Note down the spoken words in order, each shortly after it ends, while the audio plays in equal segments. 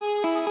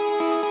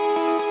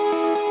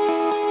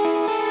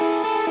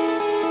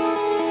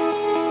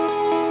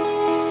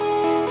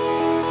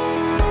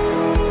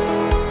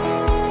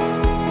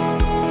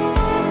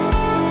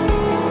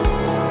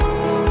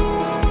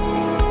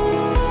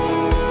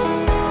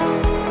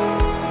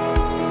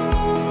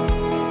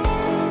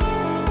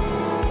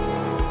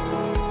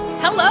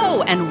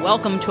Hello, and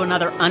welcome to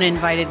another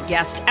uninvited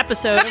guest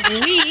episode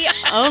of We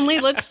Only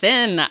Look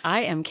Thin.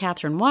 I am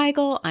Katherine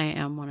Weigel. I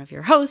am one of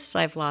your hosts.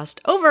 I've lost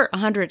over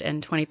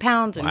 120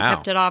 pounds and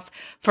kept it off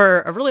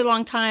for a really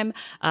long time.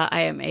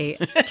 I am a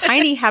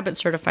Tiny Habit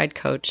certified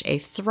coach, a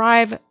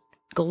Thrive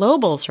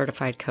Global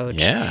certified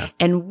coach. Yeah.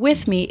 And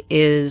with me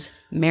is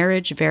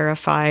Marriage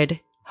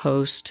Verified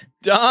host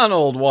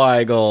Donald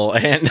Weigel,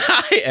 and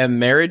I am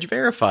Marriage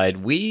Verified.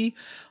 We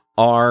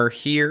are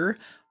here.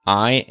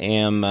 I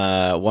am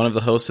one of the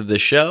hosts of the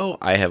show.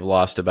 I have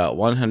lost about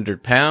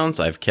 100 pounds.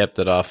 I've kept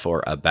it off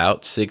for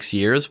about 6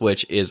 years,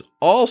 which is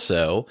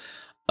also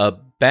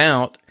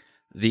about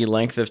the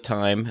length of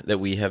time that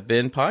we have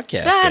been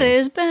podcasting. That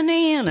is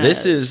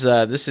bananas.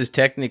 This is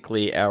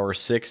technically our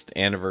 6th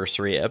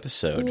anniversary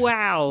episode.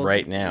 Wow.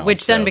 Right now.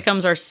 Which then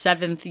becomes our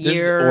 7th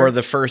year. Or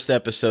the first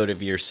episode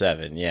of year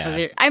 7,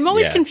 yeah. I'm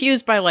always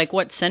confused by like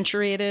what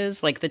century it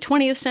is. Like the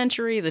 20th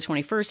century, the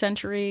 21st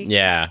century.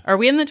 Yeah. Are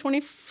we in the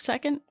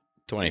 22nd?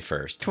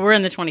 21st. We're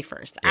in the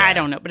 21st. Yeah. I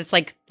don't know, but it's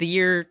like the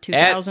year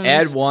 2000.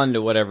 Add 1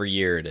 to whatever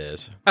year it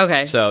is.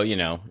 Okay. So,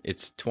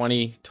 it's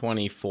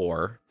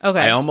 2024. Okay.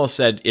 I almost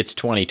said it's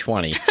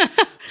 2020.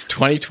 It's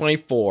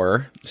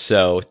 2024.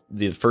 So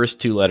the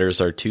first 2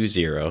 letters are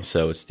 20.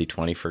 So it's the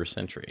 21st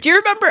century. Do you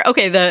remember?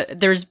 Okay.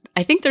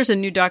 I think there's a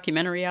new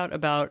documentary out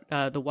about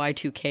the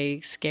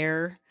Y2K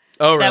scare.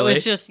 Oh, really? That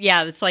was just,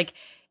 it's like,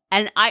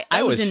 and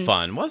I was in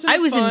fun, wasn't it? I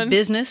was fun? in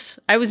business.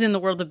 I was in the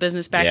world of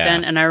business back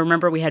then, and I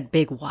remember we had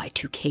big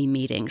Y2K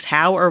meetings.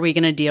 How are we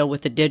going to deal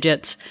with the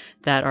digits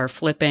that are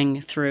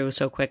flipping through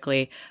so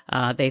quickly?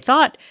 They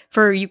thought,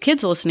 for you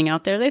kids listening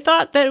out there, they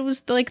thought that it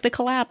was like the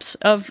collapse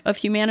of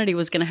humanity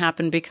was going to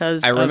happen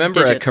because I remember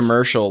of a digits.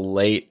 commercial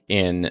late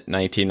in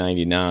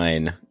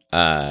 1999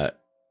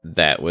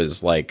 that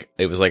was like,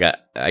 it was like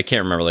I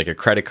can't remember, like a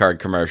credit card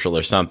commercial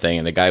or something,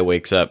 and the guy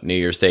wakes up New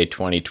Year's Day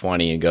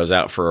 2020 and goes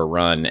out for a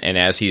run, and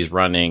as he's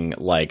running,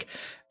 like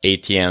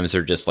ATMs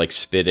are just like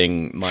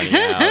spitting money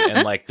out,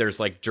 and like there's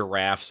like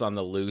giraffes on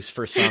the loose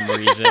for some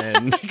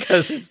reason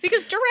because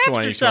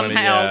giraffes are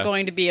somehow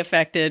going to be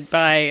affected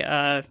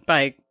by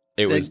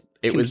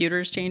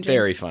computers changing.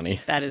 Very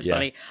funny. That is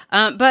funny.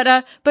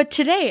 But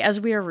today, as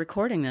we are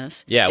recording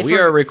this, we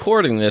are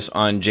recording this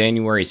on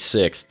January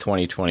 6th,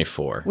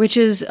 2024, which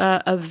is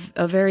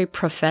a very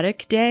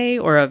prophetic day,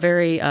 or a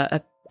very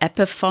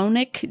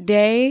epiphonic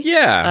day.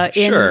 Yeah,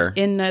 sure.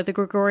 In the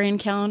Gregorian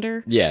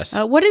calendar. Yes.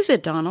 What is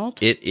it,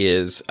 Donald? It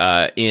is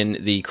in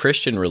the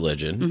Christian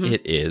religion.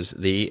 It is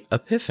the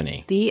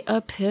Epiphany. The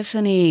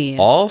Epiphany,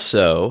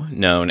 also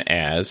known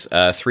as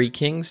Three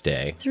Kings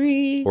Day,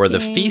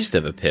 the Feast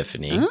of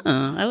Epiphany.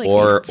 Oh, I like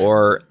feasts.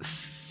 Or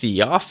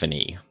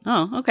Theophany.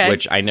 Oh, okay.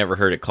 Which I never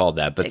heard it called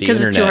that, but the internet,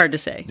 internet, it's too hard to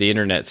say. The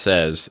internet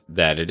says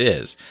that it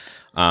is.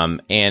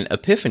 And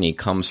epiphany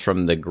comes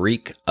from the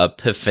Greek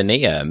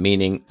epiphania,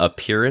 meaning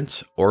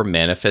appearance or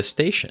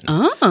manifestation.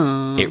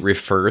 Oh. It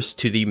refers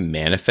to the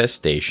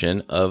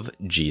manifestation of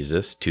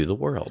Jesus to the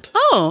world.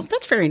 Oh,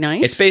 that's very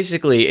nice. It's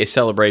basically a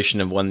celebration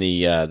of when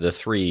the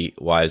 3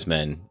 wise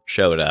men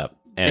showed up.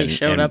 They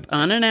showed up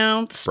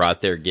unannounced.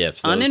 Brought their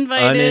gifts.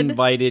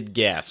 Uninvited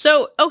guests.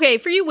 So, okay,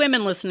 for you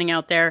women listening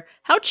out there,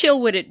 how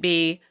chill would it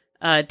be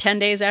 10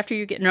 days after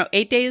you get... No,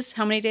 8 days?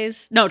 How many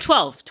days? No,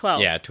 12.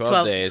 Yeah,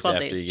 12 days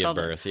after you give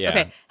birth. Yeah.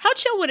 Okay, how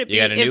chill would it be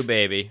You got a new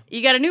baby.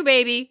 You got a new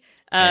baby.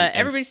 And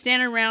everybody's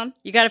standing around.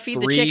 You got to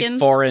feed the chickens. 3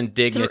 foreign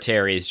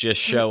dignitaries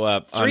just show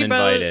up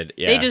uninvited.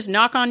 They just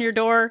knock on your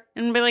door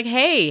and be like,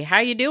 hey, how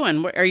you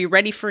doing? Are you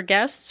ready for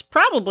guests?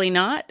 Probably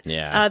not.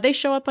 Yeah. They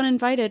show up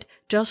uninvited,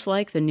 just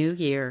like the new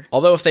year.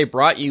 Although if they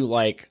brought you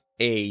like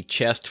a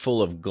chest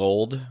full of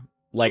gold...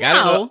 Like, I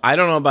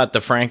don't know about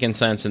the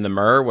frankincense and the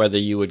myrrh, whether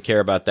you would care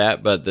about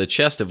that, but the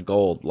chest of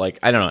gold, like,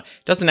 I don't know. It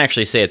doesn't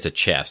actually say it's a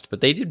chest, but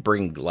they did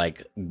bring,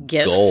 like,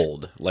 gifts.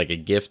 Gold, like a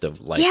gift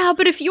of, like... Yeah,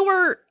 but if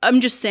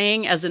I'm just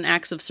saying, as an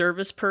acts of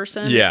service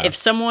person, if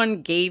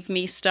someone gave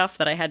me stuff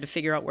that I had to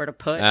figure out where to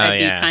put, I'd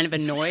be kind of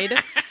annoyed.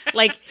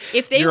 Like,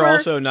 if they You're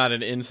also not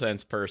an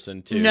incense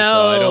person, too, no.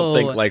 So I don't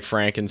think, like,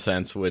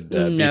 frankincense would be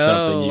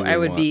something you would I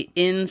would want. be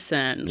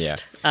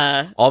incensed.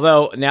 Yeah.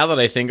 Although, now that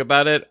I think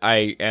about it,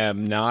 I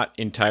am not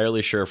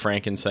entirely sure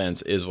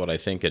frankincense is what I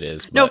think it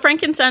is. No,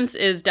 frankincense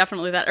is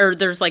definitely that. Or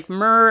there's like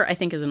myrrh, I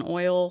think is an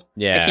oil.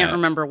 Yeah. I can't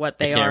remember what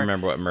they are. I can't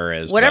remember what myrrh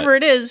is. Whatever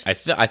it is. I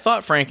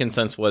thought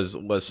frankincense was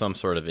some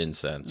sort of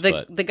incense.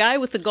 The guy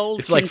with the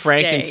gold it's can like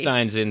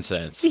Frankenstein's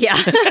incense. Yeah.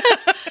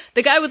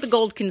 The guy with the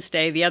gold can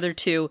stay. The other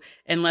two,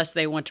 unless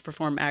they want to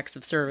perform acts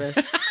of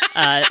service,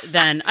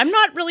 then I'm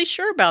not really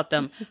sure about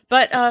them.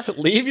 But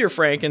leave your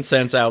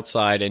frankincense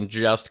outside and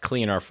just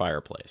clean our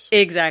fireplace.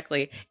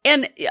 Exactly.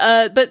 And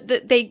but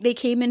they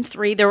came in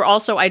 3. There were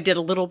also, I did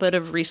a little bit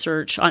of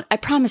research on. I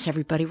promise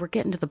everybody, we're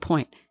getting to the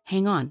point.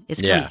 hang on,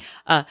 it's coming.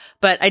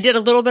 But I did a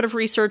little bit of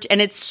research,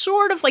 and it's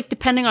sort of like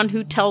depending on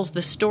who tells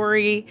the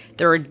story,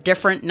 there are a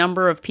different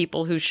number of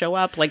people who show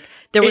up. Like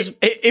there was,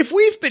 if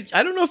we've been,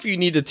 I don't know if you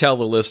need to tell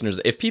the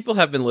listeners, if people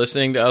have been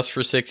listening to us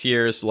for 6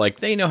 years, like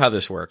they know how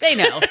this works. They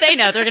know.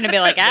 They're going to be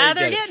like,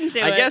 they're getting to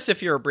it. I guess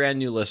if you're a brand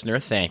new listener,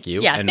 thank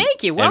you. Yeah,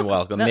 thank you. Welcome. And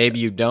welcome. Maybe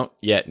you don't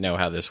yet know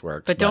how this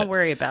works, but don't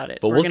worry about it.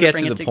 But we'll get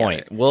to the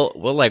point.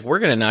 We're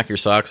going to knock your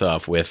socks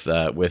off with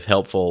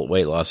helpful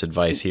weight loss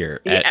advice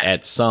here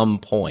at some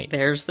point.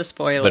 There's the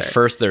spoiler. But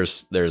first, there's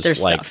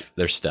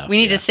stuff. We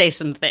need to say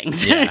some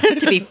things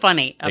to be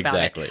funny about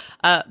exactly.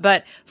 it.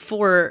 But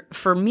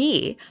for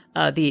me,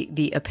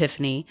 the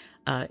Epiphany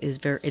is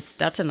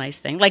that's a nice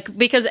thing. Like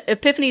because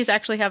Epiphanies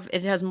actually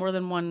has more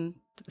than one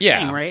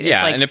thing, right?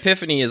 Yeah, an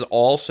epiphany is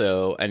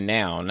also a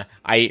noun.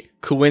 I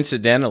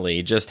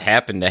coincidentally just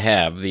happen to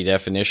have the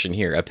definition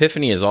here.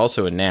 Epiphany is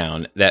also a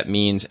noun that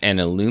means an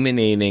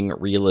illuminating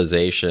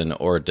realization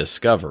or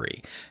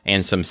discovery.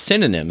 And some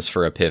synonyms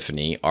for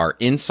epiphany are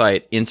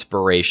insight,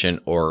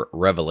 inspiration, or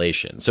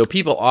revelation. So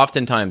people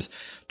oftentimes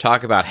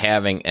talk about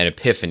having an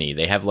epiphany.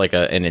 They have like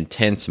an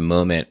intense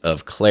moment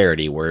of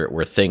clarity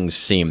where things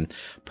seem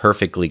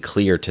perfectly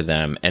clear to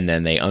them, and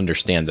then they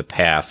understand the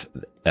path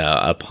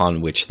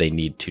upon which they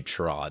need to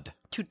trod.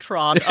 To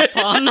trod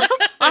upon.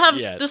 I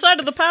have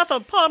decided the path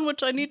upon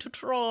which I need to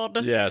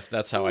trod. Yes,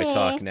 that's how I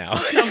talk now.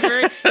 That sounds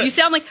very. You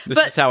sound like this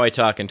is how I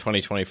talk in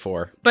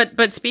 2024.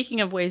 But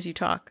speaking of ways you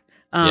talk,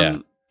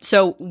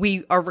 so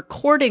we are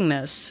recording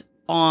this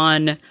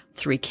on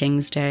Three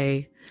Kings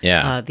Day.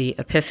 Yeah, the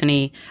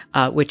Epiphany,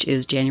 which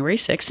is January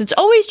 6th. It's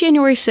always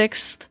January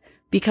 6th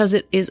because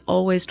it is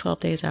always 12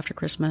 days after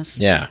Christmas.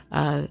 Yeah.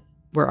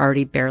 We're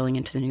already barreling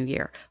into the new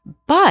year.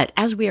 But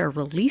as we are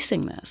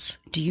releasing this,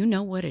 do you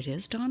know what it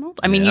is, Donald?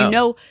 I mean, you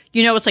know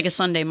it's like a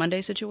Sunday,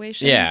 Monday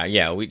situation?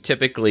 Yeah. We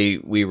typically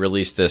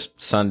release this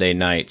Sunday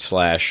night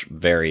 /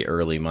 very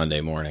early Monday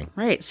morning.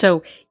 Right.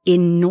 So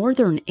in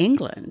Northern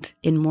England,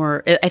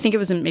 I think it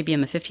was maybe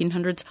in the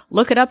 1500s.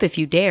 Look it up if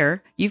you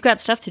dare. You've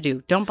got stuff to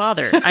do. Don't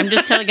bother. I'm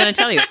just going to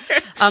tell you.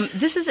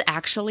 This is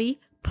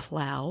actually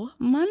Plow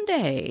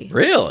Monday.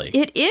 Really?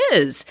 It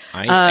is.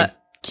 I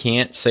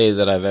can't say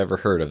that I've ever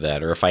heard of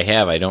that, or if I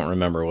have, I don't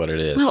remember what it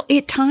is. Well,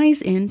 it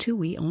ties into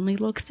We Only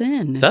Look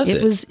Thin. Does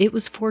it? It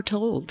was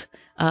foretold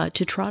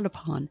to trot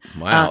upon.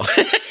 Wow.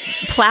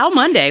 Plow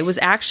Monday was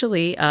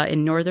actually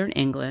in Northern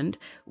England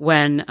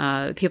when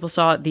people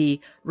saw the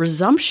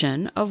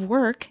resumption of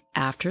work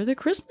after the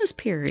Christmas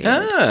period.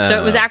 Oh. So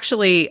it was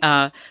actually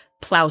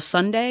Plow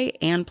Sunday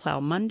and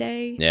Plow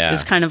Monday. Yeah. It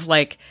was kind of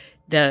like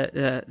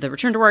the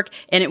return to work,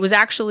 and it was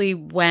actually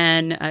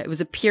when it was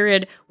a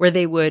period where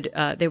they would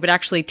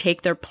actually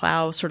take their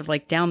plow sort of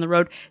like down the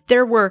road.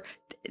 There were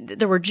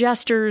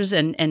jesters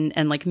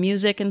and like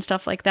music and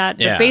stuff like that.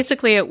 Yeah. But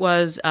basically, it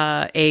was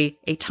a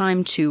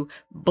time to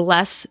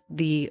bless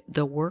the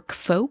work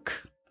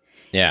folk,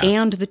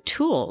 and the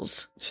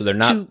tools. So they're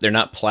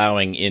not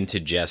plowing into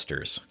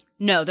jesters.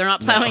 No, they're not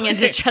plowing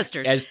into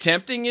jesters. As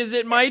tempting as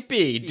it might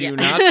be, do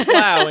not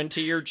plow into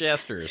your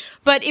jesters.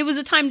 But it was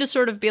a time to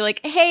sort of be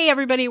like, hey,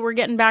 everybody, we're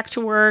getting back to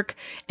work.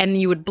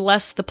 And you would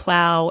bless the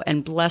plow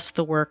and bless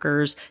the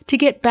workers to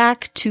get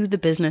back to the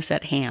business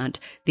at hand.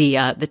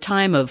 The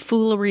time of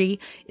foolery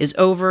is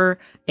over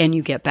and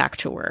you get back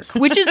to work,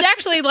 which is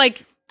actually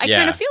like, I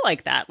kind of feel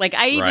like that. Like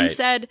I even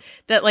said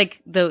that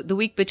like the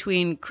week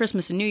between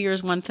Christmas and New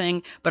Year's one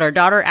thing, but our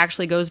daughter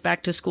actually goes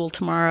back to school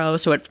tomorrow.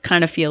 So it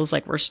kind of feels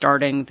like we're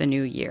starting the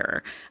new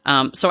year.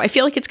 So I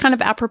feel like it's kind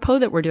of apropos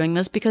that we're doing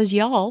this because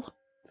y'all,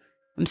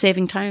 I'm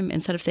saving time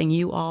instead of saying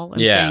you all, I'm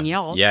saying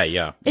y'all.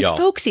 Yeah. It's y'all.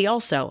 Folksy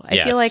also.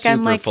 I feel like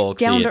I'm like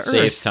down to earth. It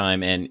saves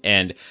time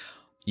and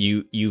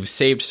You've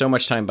saved so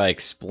much time by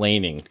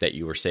explaining that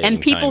you were saving time,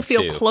 and people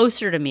feel too.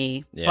 Closer to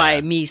me by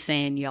me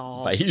saying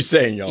y'all. By you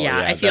saying y'all. Yeah,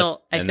 I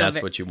feel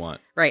that's what you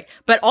want. Right.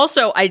 But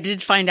also, I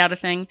did find out a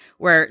thing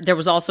where there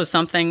was also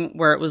something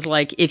where it was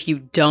like, if you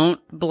don't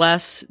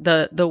bless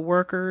the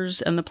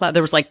workers and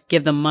there was like,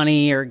 give them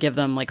money or give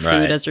them like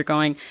food as they're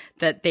going,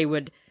 that they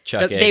would...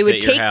 Chuck eggs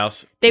at your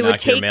house. They would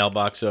take your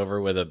mailbox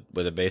over with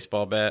a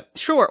baseball bat.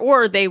 Sure,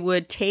 or they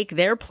would take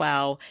their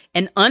plow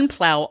and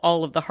unplow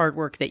all of the hard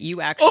work that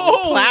you actually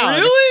plowed.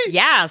 Really?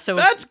 Yeah. So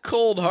that's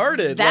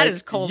cold-hearted. That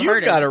is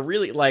cold-hearted. You've got to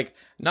really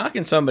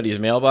knocking somebody's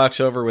mailbox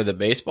over with a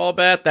baseball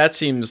bat. That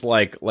seems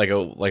like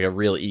a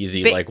real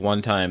easy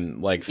one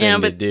time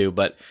thing to do,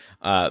 but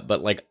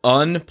like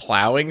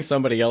unplowing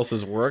somebody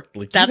else's work,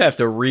 you have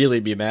to really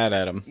be mad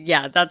at them.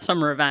 Yeah, that's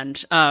some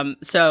revenge.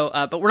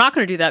 But we're not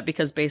going to do that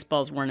because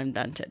baseballs weren't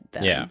invented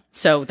then. Yeah.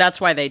 So that's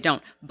why they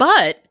don't.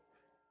 But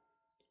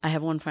I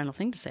have one final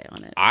thing to say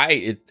on it.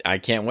 I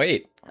can't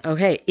wait.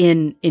 Okay,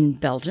 in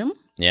Belgium.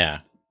 Yeah.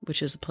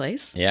 Which is a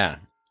place. Yeah.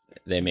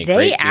 They make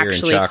great beer and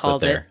chocolate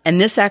called there. It,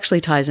 and this actually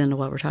ties into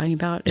what we're talking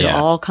about. It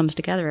all comes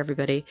together,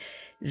 everybody.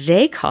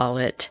 They call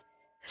it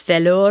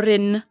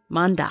Verloren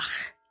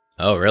Maandag.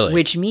 Oh, really?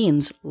 Which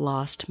means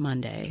Lost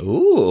Monday.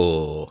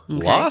 Ooh,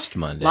 okay. Lost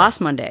Monday.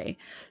 Lost Monday.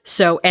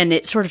 So, and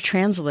it sort of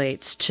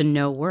translates to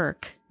no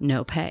work,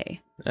 no pay.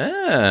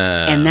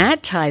 And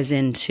that ties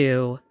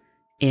into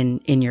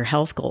in your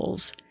health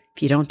goals.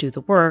 If you don't do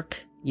the work,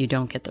 you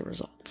don't get the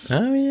results.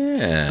 Oh,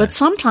 yeah. But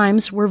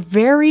sometimes we're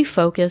very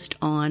focused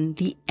on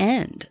the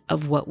end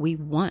of what we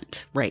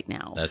want right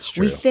now. That's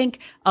true. We think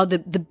of the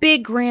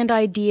big grand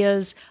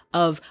ideas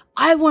of,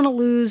 I want to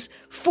lose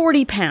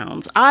 40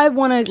 pounds. I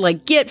want to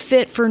get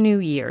fit for New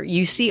Year.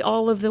 You see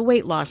all of the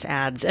weight loss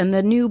ads and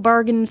the new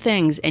bargain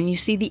things, and you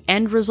see the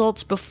end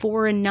results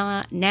before and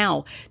not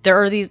now.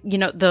 There are these,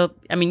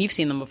 you've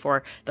seen them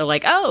before. They're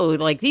like,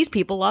 these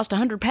people lost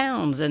 100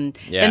 pounds. And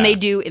then they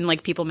do in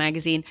People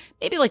magazine,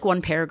 maybe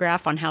one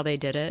paragraph on how they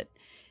did it.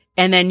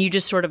 And then you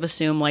just sort of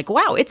assume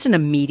wow, it's an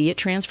immediate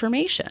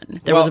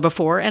transformation. There was a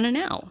before and a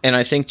now. And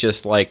I think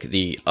just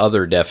the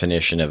other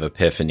definition of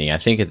epiphany, I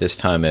think at this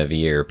time of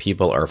year,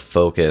 people are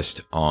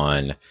focused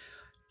on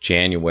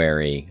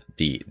January,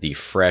 the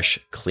fresh,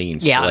 clean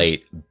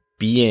slate,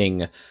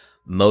 being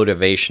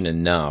motivation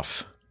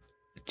enough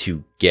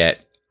to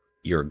get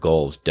your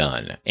goals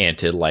done and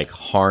to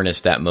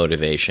harness that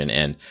motivation.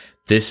 And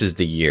this is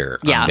the year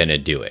I'm going to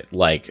do it.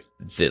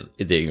 The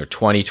year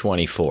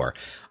 2024.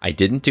 I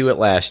didn't do it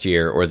last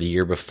year or the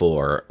year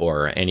before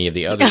or any of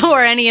the other years.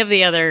 Or any of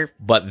the other.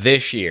 But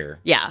this year,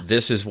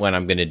 this is when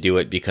I'm going to do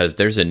it because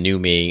there's a new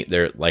me.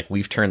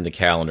 We've turned the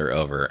calendar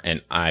over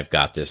and I've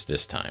got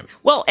this time.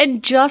 Well,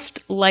 and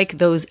just like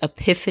those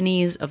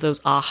epiphanies of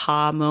those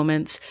aha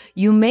moments,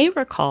 you may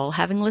recall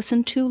having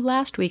listened to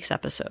last week's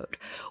episode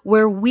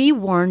where we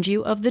warned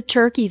you of the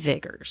turkey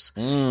vigors.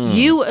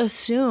 You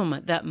assume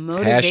that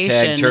motivation.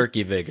 Hashtag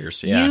turkey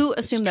vigors. Yeah. You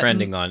assume it's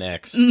trending on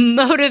X.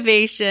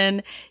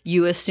 Motivation.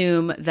 You assume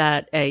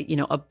that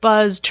a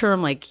buzz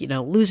term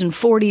losing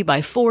 40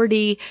 by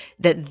 40,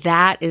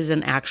 that is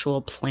an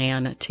actual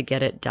plan to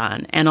get it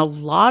done. And a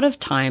lot of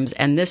times,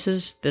 and this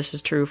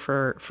is true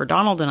for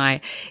Donald and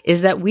I,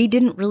 is that we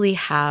didn't really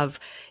have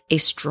a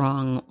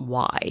strong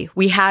why.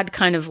 We had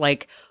kind of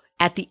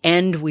at the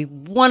end, we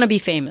want to be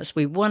famous.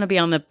 We want to be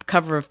on the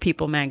cover of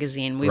People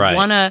magazine. We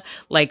want to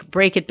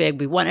break it big.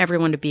 We want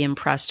everyone to be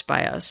impressed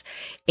by us.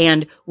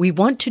 And we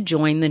want to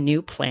join the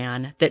new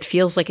plan that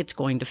feels like it's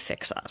going to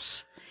fix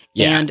us.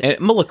 Yeah.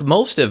 And look,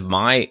 most of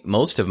my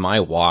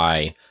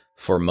why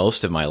for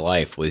most of my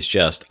life was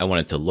just, I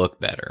wanted to look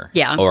better.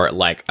 Yeah. Or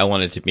I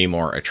wanted to be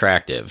more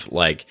attractive.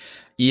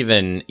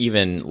 Even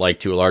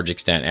to a large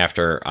extent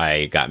after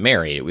I got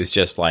married, it was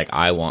just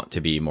I want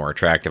to be more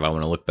attractive. I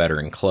want to look better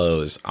in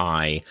clothes.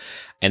 And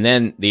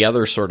then the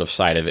other sort of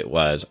side of it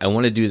was, I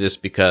want to do this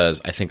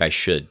because I think I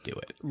should do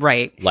it.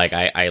 Right.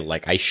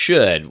 I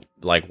should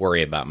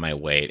worry about my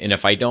weight. And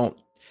if I don't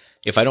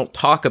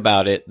talk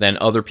about it, then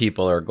other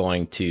people are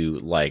going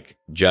to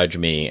judge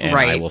me and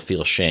I will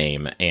feel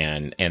shame.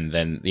 And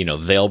then,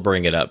 they'll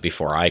bring it up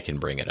before I can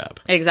bring it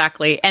up.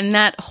 Exactly. And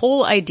that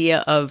whole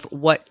idea of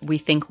what we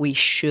think we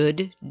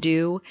should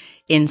do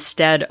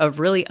instead of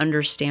really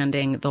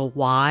understanding the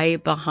why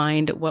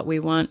behind what we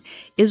want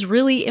is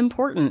really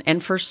important.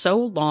 And for so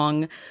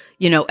long,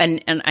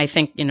 and I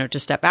think, to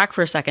step back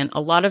for a second,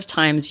 a lot of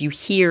times you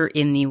hear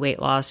in the weight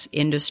loss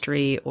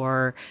industry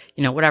or,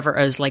 whatever,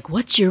 as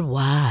what's your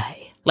why?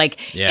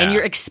 And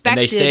you're expected.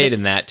 And they say it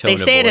in that tone of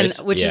voice. They say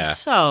it which is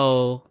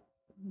so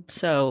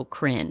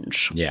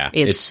cringe. Yeah.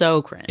 It's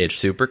so cringe. It's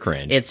super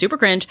cringe. It's super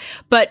cringe.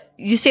 But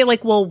you say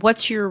well,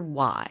 what's your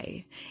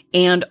why?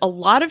 And a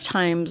lot of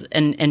times,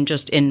 and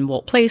just in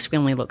Wolt Place, We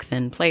Only Look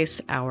Thin Place,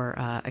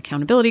 our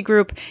accountability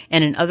group,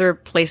 and in other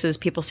places,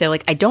 people say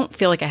I don't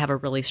feel like I have a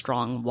really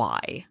strong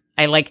why.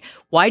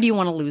 Why do you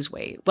want to lose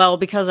weight? Well,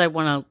 because I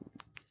want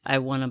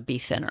to be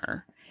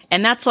thinner.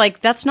 And that's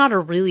that's not a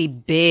really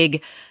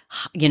big,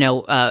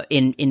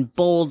 in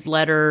bold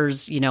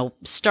letters,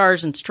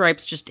 stars and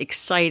stripes, just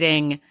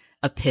exciting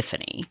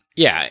epiphany.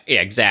 Yeah,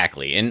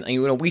 exactly. And,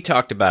 we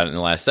talked about it in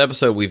the last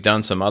episode. We've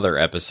done some other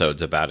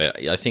episodes about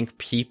it. I think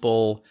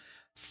people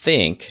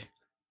think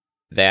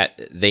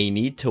that they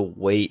need to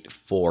wait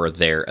for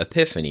their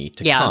epiphany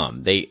to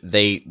come.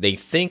 They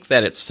think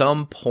that at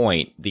some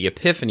point the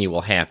epiphany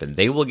will happen.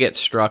 They will get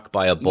struck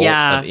by a bolt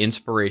of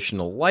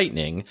inspirational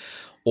lightning.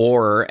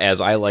 Or,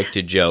 as I like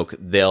to joke,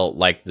 they'll,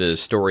 the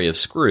story of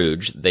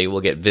Scrooge, they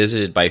will get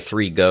visited by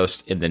 3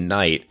 ghosts in the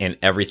night and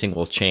everything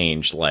will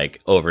change,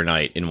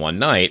 overnight in one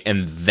night.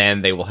 And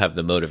then they will have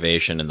the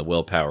motivation and the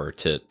willpower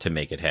to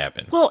make it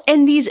happen. Well,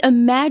 and these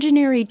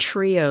imaginary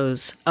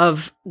trios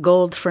of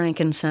gold,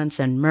 frankincense,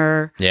 and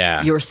myrrh.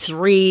 Yeah. Your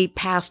 3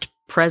 past,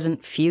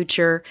 present,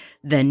 future,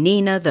 the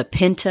Nina, the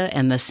Pinta,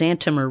 and the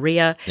Santa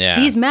Maria. Yeah.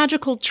 These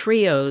magical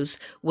trios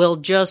will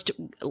just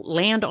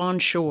land on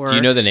shore. Do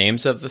you know the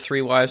names of the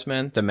 3 wise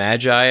men? The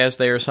Magi, as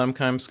they are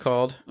sometimes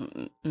called?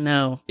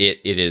 No.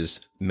 It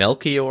is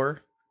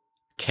Melchior,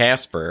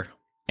 Casper,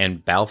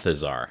 and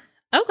Balthazar.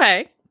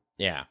 Okay.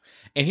 Yeah.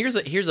 And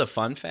here's a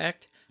fun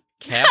fact.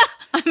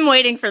 I'm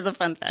waiting for the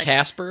fun fact.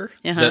 Casper,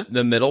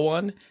 the middle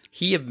one,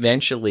 he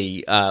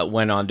eventually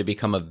went on to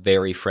become a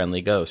very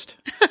friendly ghost.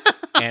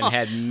 and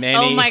had many.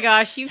 Oh my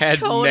gosh, you had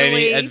totally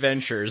many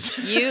adventures.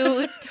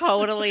 You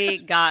totally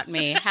got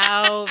me.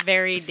 How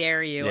very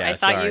dare you? Yeah, I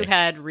thought sorry. you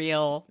had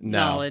real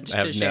knowledge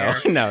to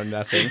share. No,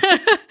 nothing.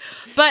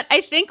 But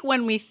I think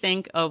when we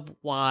think of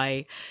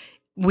why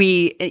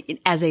we,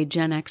 as a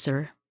Gen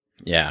Xer,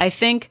 Yeah, I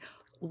think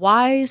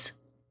whys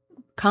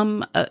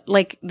come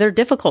like they're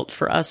difficult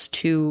for us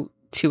to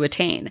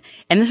attain.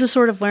 And this is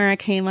sort of where I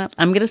came up.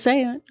 I'm going to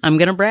say it. I'm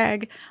going to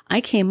brag.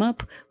 I came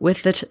up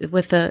with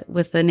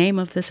the name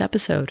of this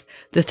episode,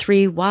 The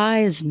Three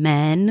Wise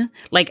Men.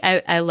 Like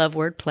I love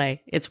wordplay.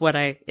 It's what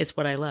I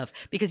love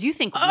because you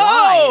think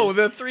wise.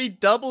 the three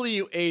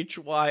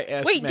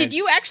WHYS. Wait, men. did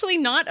you actually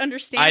not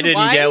understand? I didn't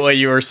why? get what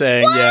you were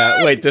saying. What?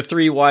 Yeah, wait, the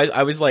three wise.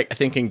 I was like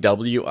thinking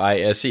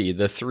WISE.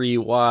 The three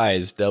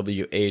wise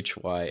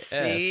WHYS.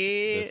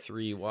 See? The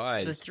three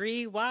wise. The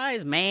Three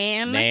Wise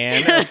Man.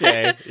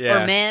 Okay.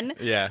 Yeah. Or men.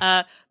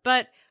 Yeah.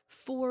 But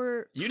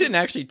for You didn't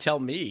actually tell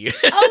me.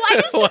 Oh,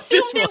 I just what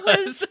assumed this it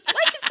was like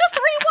it's the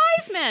Three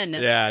Wise Men.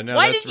 Yeah, no,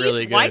 why that's did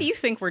really you, good. Why do you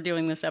think we're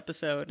doing this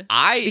episode?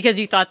 I Because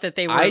you thought that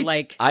they were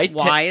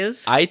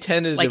wise? I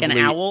tentatively like an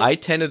owl? I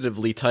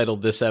tentatively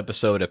titled this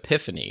episode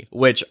Epiphany,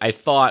 which I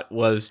thought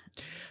was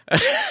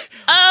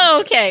Oh,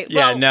 okay.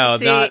 Yeah, well, no,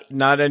 see,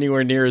 not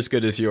anywhere near as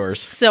good as yours.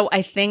 So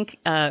I think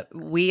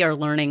we are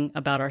learning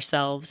about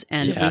ourselves,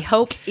 and Yeah. we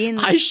hope in.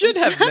 I should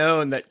have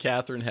known that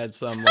Catherine had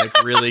some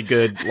like really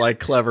good, like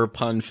clever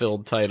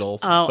pun-filled title,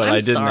 Oh, but I'm I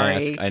didn't sorry.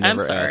 ask. I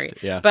never I'm sorry.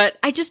 asked. Yeah, But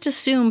I just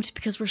assumed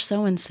because we're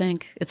so in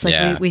sync. It's like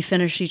Yeah. we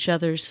finish each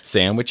other's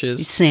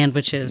sandwiches.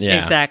 sandwiches. Yeah.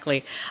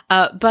 Exactly.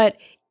 But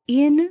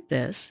in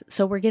this,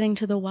 so we're getting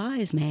to the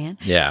wise man.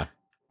 Yeah.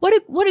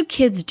 What do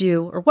kids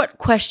do, or what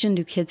question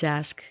do kids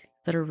ask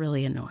that are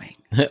really annoying?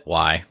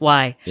 Why?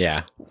 Why?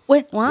 Yeah.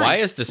 Why? Why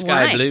is the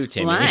sky Why? blue,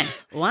 Timmy? Why?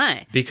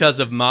 Why? Because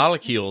of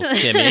molecules,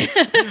 Timmy.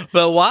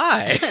 But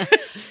why?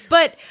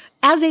 But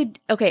as a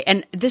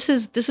and this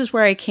is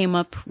where I came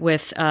up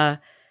with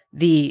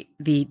the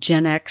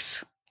Gen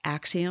X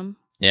axiom.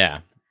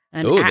 Yeah.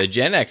 An Ooh, a- the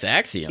Gen X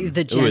axiom.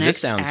 The Gen Ooh,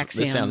 X This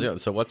axiom. sounds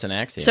good. So what's an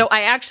axiom? So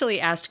I actually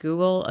asked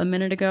Google a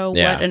minute ago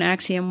Yeah. what an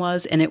axiom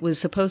was, and it was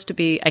supposed to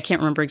be, I can't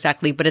remember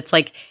exactly, but it's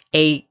like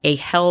a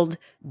held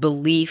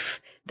belief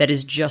that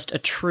is just a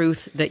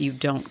truth that you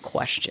don't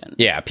question.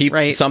 yeah,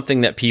 Right.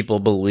 something that people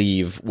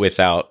believe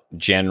without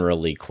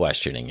generally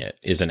questioning it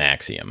is an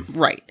axiom.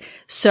 Right.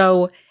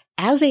 So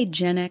as a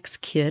Gen X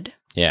kid,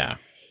 Yeah.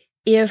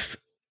 if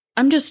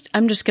I'm just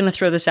going to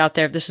throw this out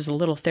there. This is a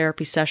little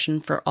therapy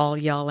session for all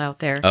y'all out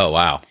there. Oh,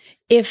 wow.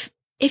 If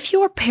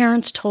your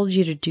parents told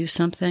you to do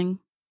something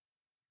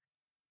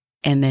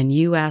and then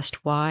you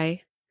asked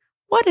why,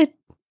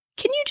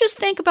 can you just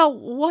think about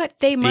what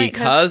they might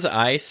Because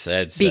I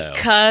said so.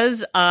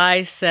 Because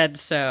I said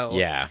so.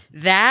 Yeah.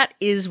 That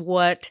is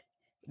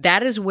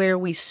where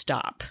we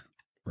stop.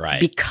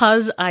 Right.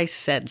 Because I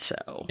said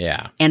so.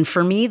 Yeah. And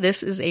for me,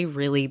 this is a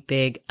really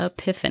big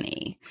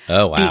epiphany.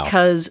 Oh, wow.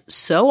 Because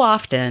so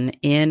often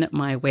in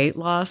my weight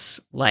loss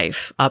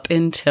life, up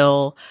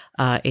until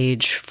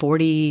age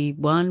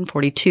 41,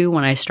 42,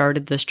 when I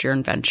started this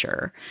journey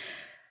venture,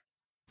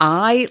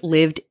 I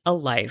lived a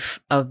life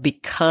of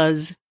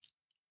because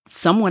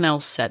someone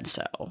else said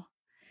so.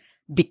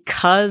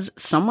 Because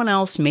someone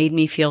else made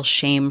me feel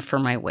shame for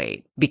my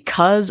weight,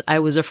 because I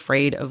was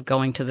afraid of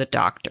going to the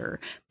doctor,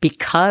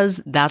 because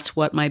that's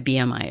what my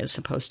BMI is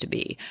supposed to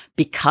be,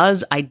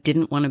 because I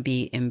didn't want to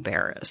be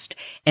embarrassed.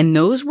 And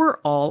those were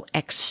all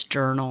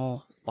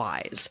external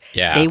whys.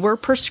 Yeah. They were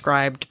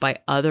prescribed by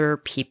other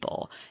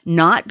people,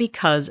 not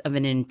because of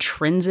an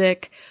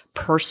intrinsic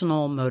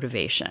personal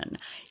motivation.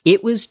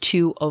 It was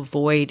to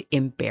avoid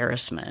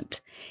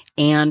embarrassment.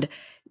 And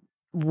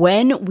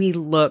when we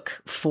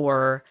look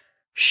for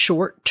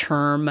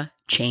short-term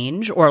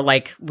change, or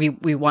like we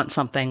want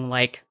something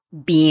like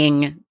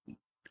being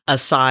a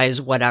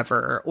size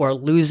whatever or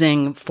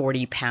losing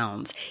 40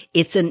 pounds,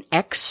 it's an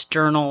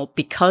external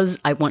because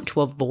I want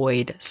to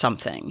avoid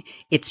something.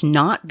 It's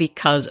not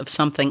because of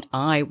something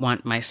I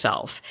want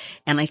myself.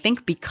 And I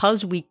think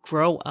because we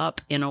grow up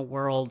in a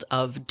world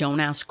of don't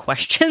ask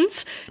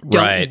questions,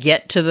 don't Right.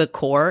 get to the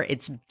core,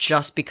 it's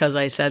just because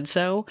I said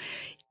so,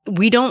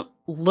 we don't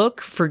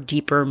look for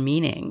deeper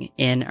meaning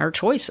in our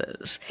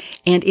choices.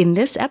 And in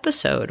this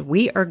episode,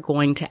 we are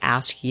going to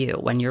ask you,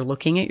 when you're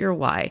looking at your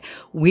why,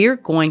 we're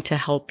going to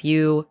help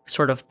you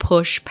sort of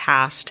push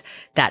past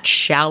that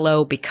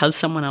shallow because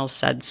someone else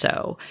said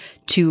so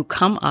to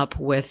come up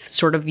with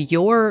sort of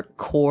your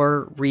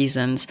core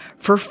reasons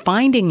for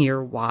finding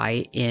your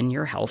why in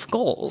your health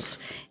goals.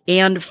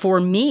 And for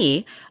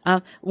me,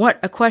 what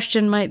a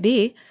question might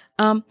be,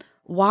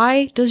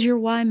 why does your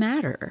why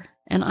matter?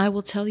 And I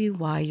will tell you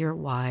why your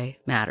why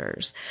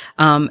matters.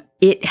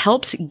 It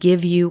helps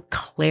give you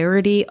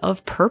clarity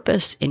of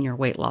purpose in your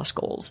weight loss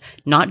goals,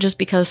 not just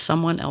because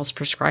someone else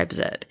prescribes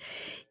it.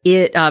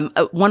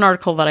 One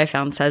article that I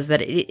found says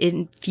that it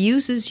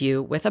infuses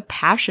you with a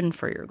passion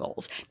for your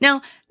goals.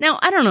 Now,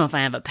 I don't know if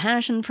I have a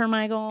passion for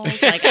my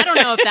goals. Like, I don't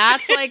know if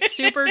that's like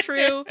super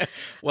true.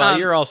 Well,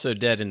 you're also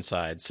dead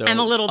inside. So I'm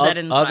a little dead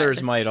inside.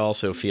 Others might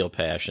also feel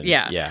passion.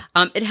 Yeah.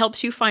 It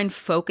helps you find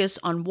focus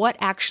on what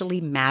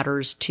actually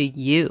matters to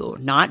you,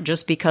 not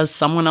just because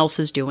someone else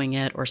is doing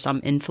it or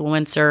some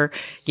influencer,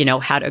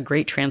 had a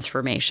great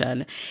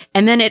transformation.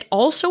 And then it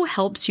also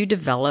helps you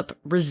develop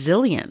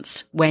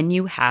resilience when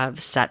you have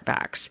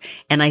setbacks.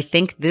 And I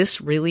think this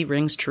really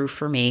rings true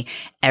for me.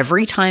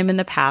 Every time in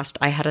the past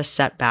I had a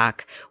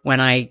setback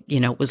when I,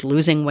 was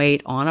losing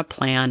weight on a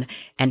plan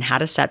and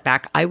had a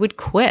setback, I would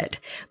quit.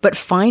 But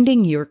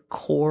finding your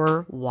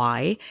core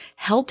why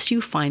helps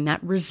you find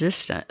that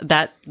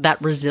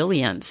that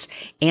resilience,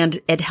 and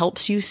it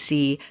helps you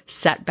see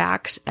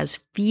setbacks as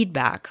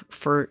feedback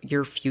for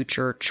your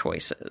future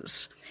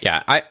choices.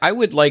 Yeah, I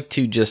would like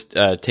to just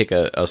take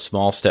a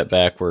small step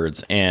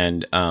backwards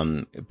and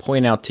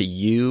point out to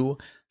you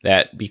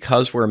that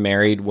because we're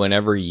married,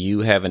 whenever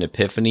you have an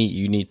epiphany,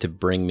 you need to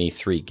bring me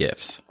 3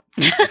 gifts.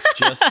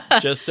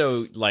 just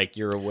so like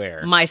you're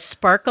aware. My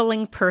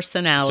sparkling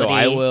personality.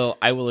 So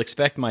I will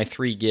expect my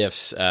 3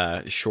 gifts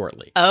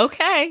shortly.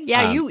 Okay.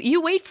 Yeah,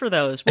 you wait for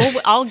those.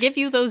 I'll give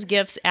you those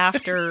gifts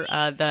after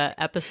the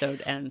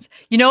episode ends.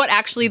 You know what?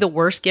 Actually, the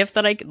worst gift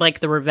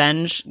the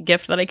revenge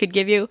gift that I could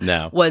give you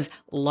was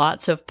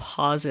lots of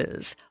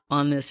pauses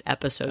on this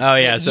episode. Oh,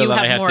 yeah. So that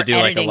I have to do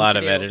like a lot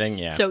of editing.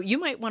 Yeah. So you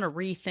might want to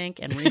rethink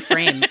and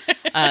reframe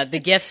the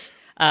gifts.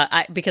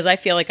 Because I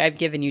feel like I've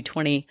given you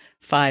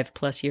 25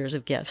 plus years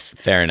of gifts.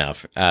 Fair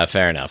enough.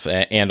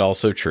 And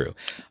also true.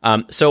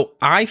 So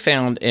I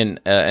found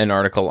an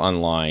article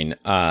online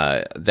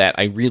that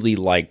I really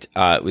liked.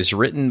 It was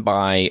written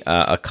by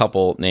a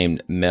couple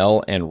named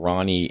Mel and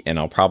Ronnie, and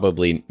I'll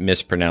probably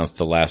mispronounce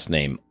the last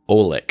name,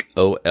 Oliech,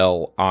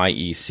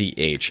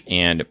 Oliech.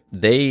 And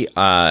they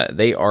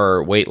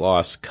are weight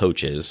loss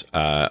coaches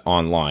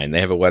online. They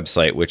have a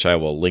website, which I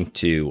will link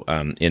to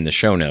in the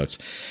show notes.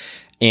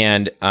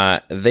 And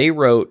they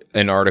wrote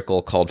an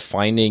article called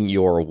Finding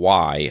Your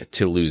Why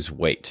to Lose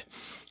Weight.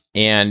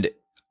 And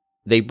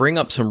they bring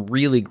up some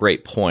really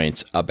great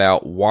points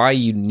about why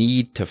you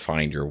need to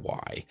find your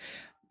why.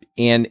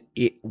 And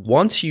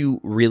once you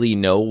really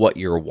know what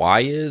your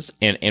why is,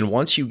 and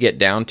once you get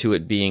down to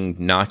it being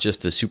not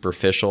just a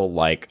superficial,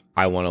 like,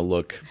 I want to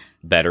look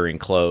better in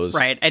clothes.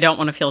 Right. I don't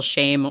want to feel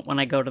shame when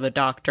I go to the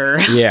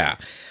doctor. Yeah.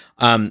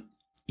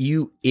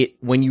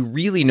 When you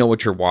really know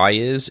what your why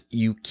is,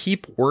 you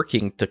keep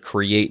working to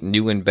create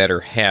new and better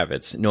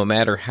habits, no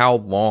matter how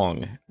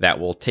long that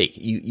will take.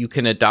 You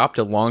can adopt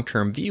a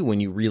long-term view when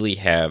you really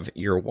have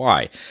your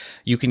why.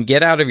 You can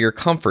get out of your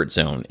comfort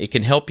zone. It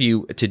can help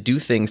you to do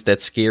things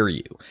that scare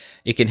you.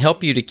 It can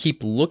help you to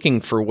keep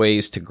looking for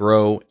ways to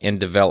grow and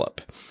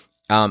develop.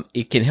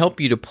 It can help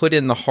you to put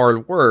in the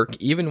hard work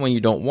even when you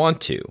don't want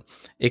to.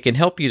 It can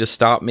help you to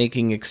stop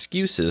making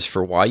excuses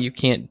for why you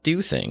can't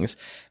do things,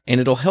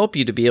 and it'll help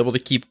you to be able to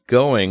keep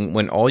going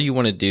when all you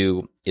want to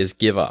do is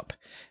give up.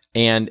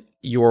 And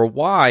your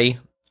why,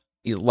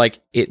 like,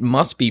 it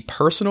must be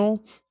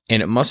personal,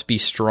 and it must be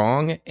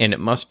strong, and it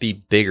must be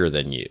bigger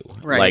than you.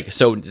 Right. Like,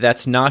 so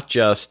that's not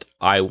just,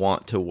 I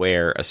want to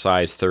wear a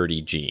size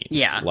 30 jeans.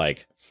 Yeah.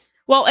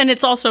 Well, and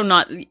it's also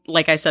not,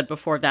 like I said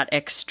before, that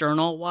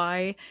external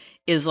why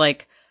is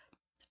like,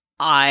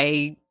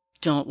 I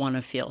don't want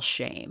to feel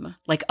shame.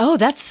 Like, oh,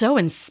 that's so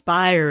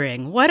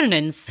inspiring. What an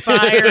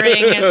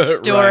inspiring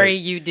story right.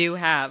 you do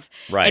have.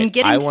 Right.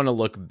 And I want to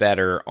look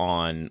better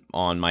on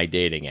my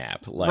dating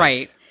app.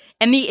 Right.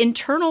 And the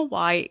internal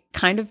why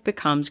kind of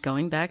becomes,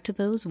 going back to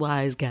those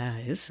wise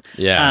guys.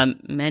 Yeah.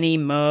 Manny,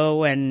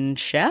 Mo, and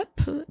Shep?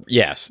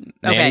 Yes.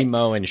 Manny,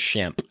 Mo, and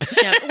Shemp.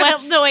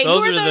 Well, no, wait.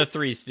 Those are the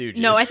Three Stooges.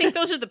 No, I think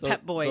those are the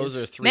Pep Boys.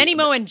 Those are 3. Manny,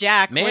 Mo, and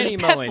Jack. Manny,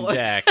 Mo, and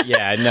Jack.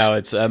 Yeah, no,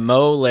 it's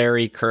Mo,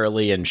 Larry,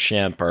 Curly, and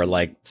Shemp are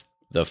like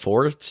the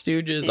 4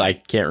 Stooges. I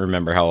can't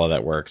remember how all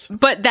that works.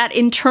 But that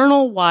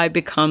internal why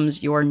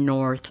becomes your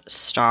North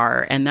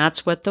Star. And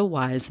that's what the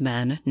wise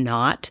men,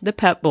 not the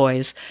Pep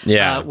Boys,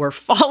 were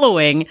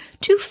following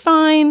to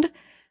find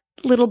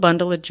little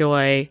bundle of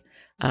joy,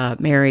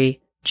 Mary,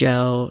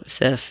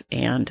 Joseph,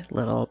 and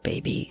little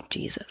baby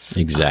Jesus.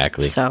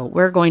 Exactly. So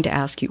we're going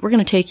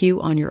to take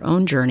you on your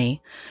own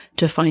journey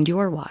to find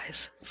your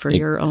whys for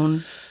your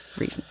own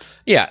reasons.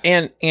 Yeah.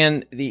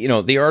 And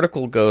the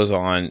article goes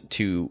on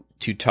to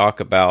talk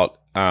about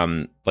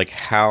like,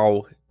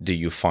 how do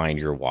you find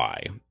your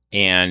why?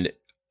 And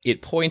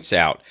it points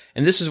out,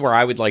 and this is where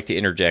I would like to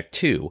interject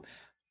too,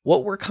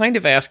 what we're kind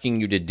of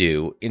asking you to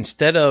do,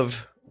 instead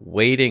of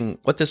waiting,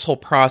 what this whole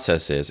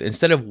process is,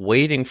 instead of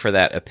waiting for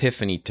that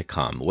epiphany to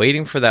come,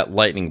 waiting for that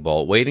lightning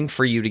bolt, waiting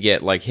for you to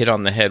get like hit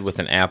on the head with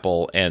an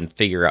apple and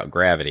figure out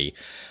gravity,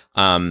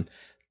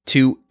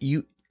 to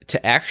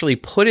actually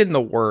put in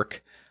the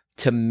work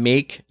to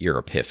make your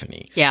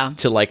epiphany. Yeah.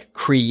 To like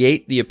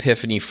create the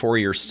epiphany for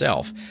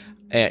yourself.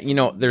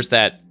 There's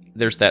that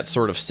there's that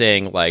sort of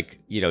saying like,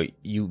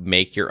 you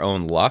make your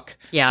own luck.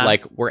 Yeah.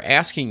 Like we're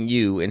asking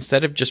you,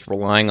 instead of just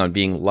relying on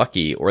being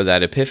lucky or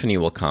that epiphany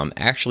will come,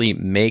 actually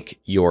make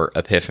your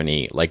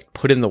epiphany, like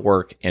put in the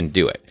work and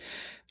do it.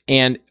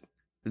 And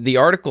the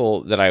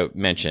article that I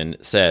mentioned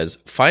says,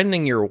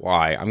 finding your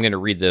why, I'm going to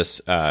read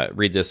this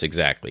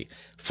exactly.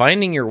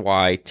 Finding your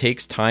why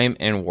takes time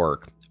and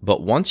work,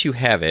 but once you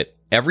have it,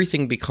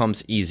 everything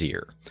becomes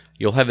easier.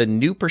 You'll have a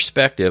new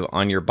perspective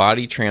on your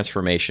body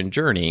transformation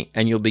journey,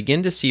 and you'll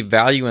begin to see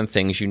value in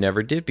things you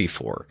never did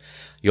before.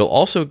 You'll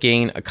also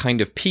gain a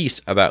kind of peace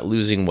about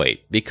losing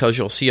weight because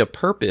you'll see a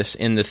purpose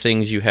in the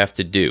things you have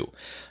to do.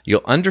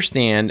 You'll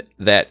understand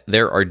that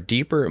there are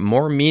deeper,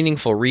 more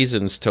meaningful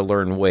reasons to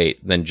learn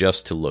weight than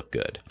just to look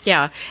good.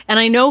 Yeah. And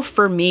I know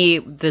for me,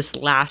 this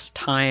last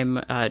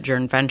time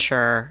Journey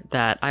Venture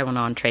that I went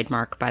on,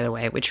 trademark, by the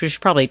way, which we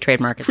should probably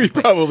trademark. We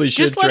probably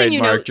should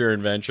trademark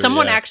Journey Venture.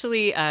 Someone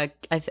actually, I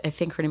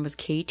think her name was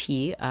KT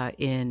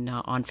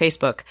on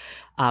Facebook.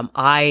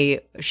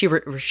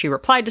 She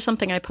replied to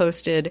something I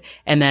posted,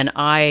 and then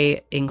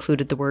I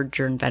included the word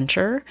Journey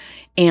Venture.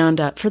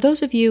 And for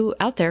those of you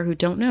out there who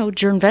don't know,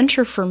 Journey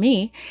Venture for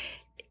me,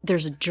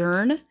 there's a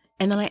journ,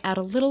 and then I add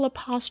a little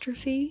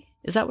apostrophe.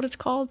 Is that what it's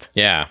called?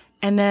 Yeah.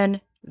 And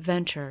then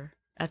venture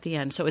at the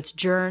end. So it's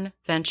Journey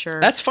Venture.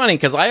 That's funny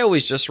because I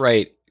always just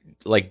write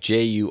like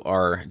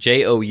JOURN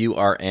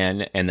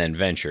and then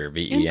venture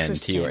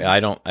VENT. I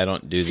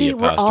don't do the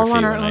apostrophe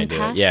when I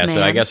do it. Yeah,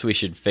 so I guess we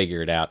should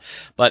figure it out.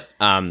 But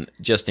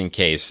just in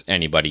case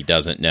anybody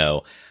doesn't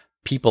know,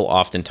 people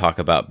often talk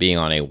about being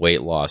on a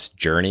weight loss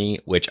journey,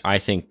 which I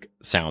think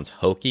sounds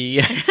hokey.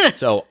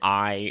 So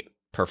I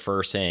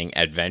prefer saying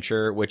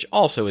adventure, which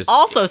also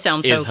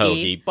sounds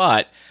hokey,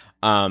 but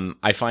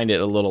I find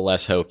it a little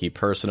less hokey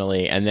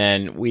personally. And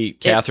then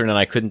Catherine and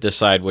I couldn't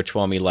decide which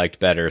one we liked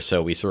better,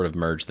 so we sort of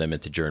merged them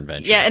into Journey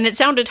Venture. Yeah, and it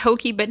sounded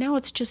hokey, but now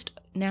it's just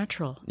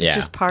natural. It's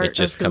just part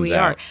of who we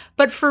are. Out.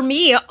 But for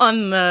me,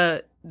 on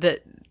the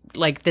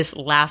like this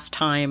last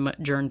time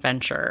Journey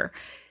Venture,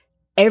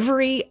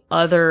 every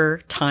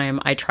other time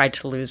I tried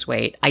to lose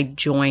weight, I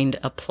joined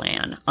a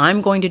plan. I'm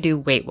going to do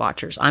Weight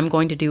Watchers. I'm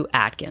going to do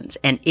Atkins,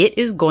 and it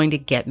is going to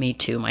get me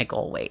to my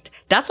goal weight.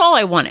 That's all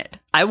I wanted.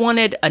 I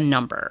wanted a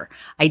number.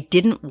 I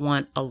didn't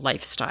want a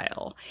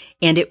lifestyle.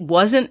 And it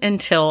wasn't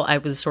until I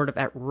was sort of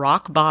at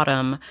rock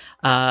bottom.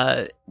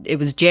 It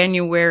was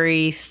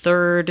January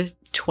 3rd,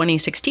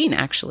 2016,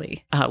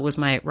 actually, was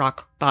my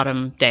rock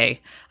bottom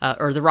day,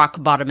 or the rock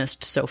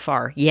bottomest so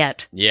far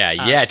yet. Yeah,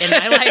 yet. In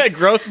my life.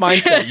 Growth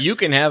mindset. You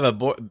can have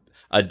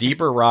a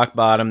deeper rock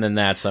bottom than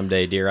that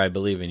someday, dear. I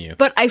believe in you.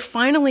 But I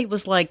finally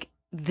was like,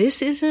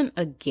 this isn't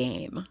a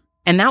game.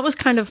 And that was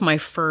kind of my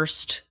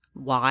first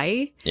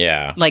why.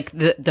 Yeah. Like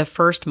the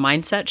first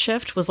mindset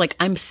shift was like,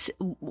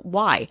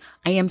 why?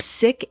 I am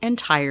sick and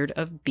tired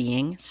of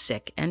being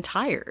sick and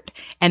tired.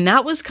 And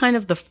that was kind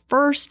of the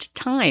first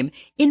time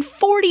in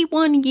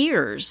 41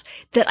 years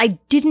that I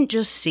didn't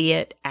just see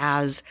it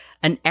as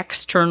an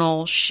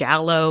external,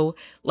 shallow,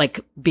 like,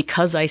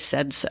 because I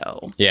said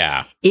so.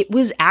 Yeah. It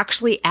was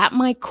actually at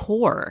my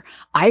core.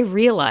 I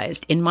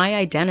realized in my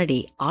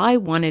identity, I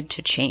wanted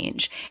to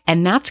change.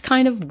 And that's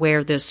kind of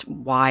where this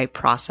why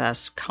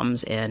process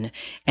comes in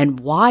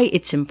and why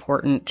it's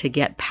important to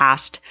get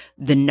past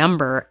the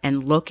number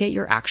and look at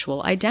your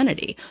actual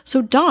identity.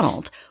 So,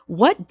 Donald,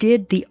 what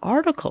did the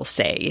article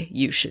say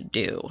you should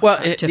do?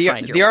 Well,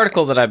 the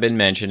article that I've been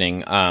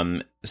mentioning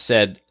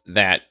said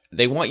that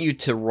they want you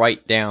to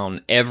write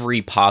down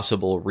every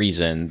possible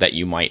reason that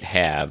you might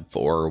have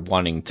for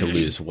wanting to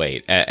lose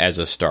weight as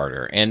a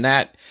starter. And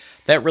that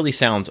really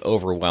sounds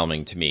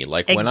overwhelming to me.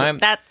 Like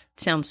that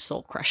sounds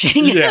soul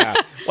crushing. Yeah.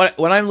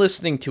 When I'm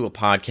listening to a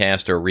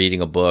podcast or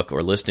reading a book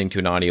or listening to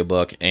an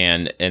audiobook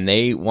and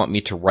they want me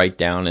to write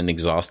down an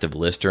exhaustive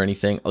list or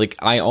anything, like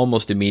I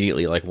almost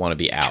immediately want to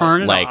be out.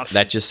 Turn it off.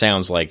 That just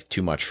sounds like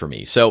too much for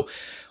me. So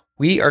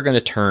we are going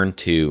to turn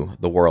to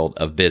the world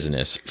of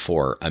business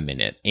for a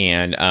minute.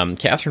 And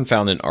Catherine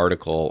found an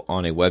article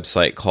on a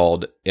website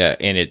called,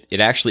 and it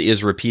actually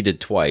is repeated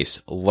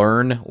twice,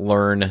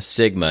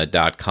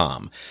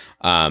 learnsigma.com.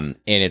 And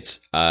it's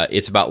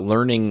about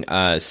learning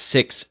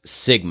Six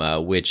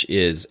Sigma, which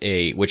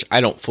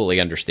I don't fully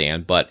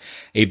understand, but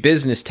a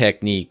business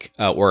technique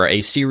or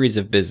a series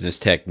of business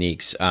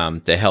techniques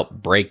to help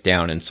break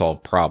down and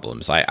solve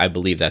problems. I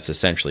believe that's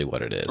essentially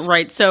what it is.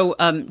 Right. So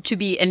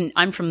and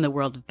I'm from the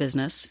world of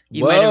business.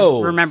 You might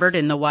have remembered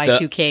in the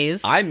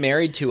Y2Ks. I'm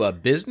married to a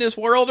business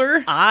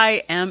worlder.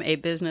 I am a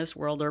business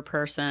worlder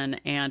person,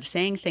 and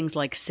saying things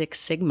like Six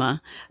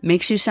Sigma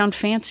makes you sound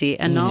fancy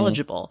and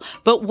knowledgeable.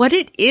 But what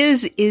it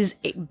is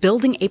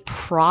building a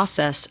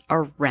process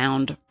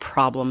around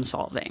problem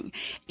solving.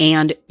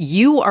 And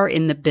you are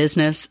in the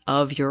business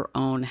of your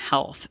own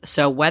health.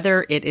 So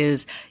whether it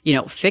is,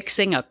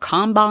 fixing a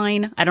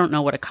combine, I don't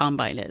know what a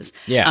combine is.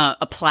 Yeah.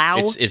 A plow.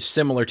 It's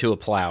similar to a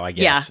plow, I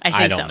guess. Yeah,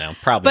 I think don't know.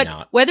 Probably not.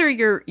 But whether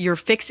you're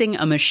fixing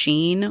a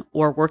machine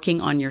or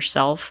working on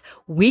yourself,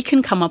 we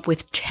can come up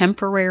with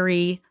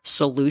temporary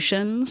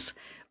solutions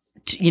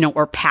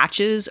or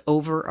patches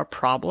over a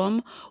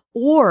problem,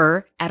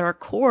 or at our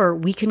core,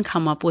 we can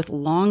come up with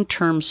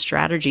long-term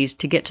strategies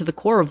to get to the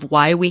core of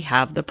why we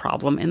have the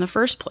problem in the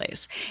first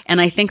place.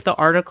 And I think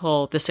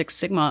the Six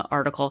Sigma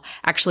article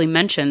actually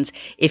mentions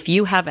if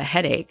you have a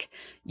headache,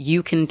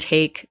 you can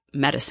take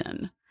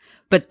medicine.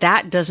 But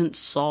that doesn't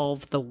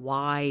solve the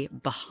why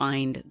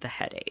behind the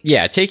headache.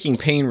 Yeah, taking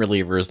pain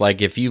relievers,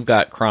 like if you've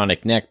got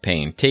chronic neck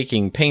pain,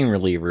 taking pain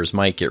relievers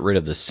might get rid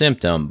of the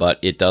symptom, but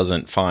it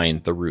doesn't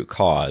find the root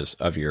cause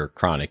of your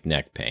chronic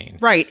neck pain.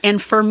 Right.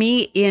 And for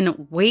me,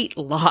 in weight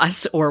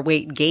loss or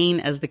weight gain,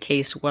 as the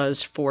case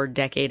was for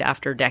decade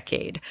after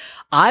decade,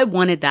 I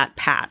wanted that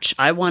patch.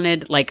 I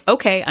wanted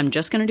okay, I'm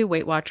just going to do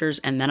Weight Watchers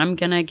and then I'm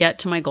going to get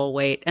to my goal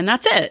weight and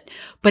that's it.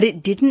 But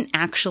it didn't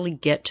actually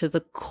get to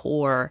the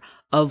core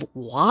of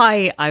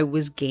why I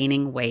was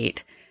gaining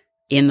weight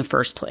in the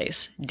first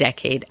place,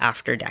 decade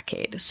after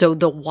decade. So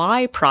the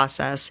why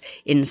process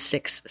in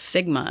Six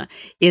Sigma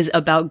is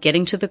about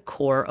getting to the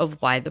core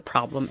of why the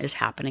problem is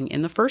happening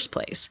in the first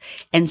place.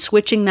 And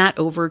switching that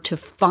over to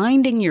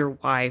finding your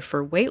why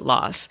for weight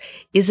loss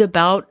is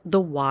about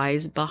the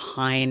whys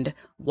behind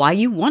why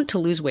you want to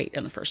lose weight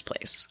in the first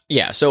place.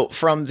 Yeah. So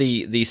from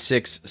the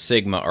Six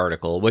Sigma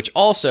article, which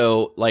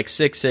also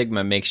Six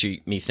Sigma makes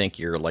me think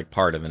you're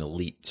part of an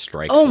elite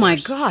strike force. Oh my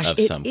gosh, of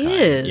it some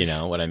is. Kind. You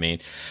know what I mean?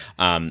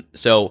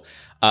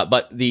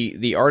 But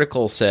the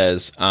article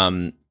says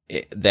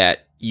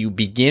that you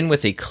begin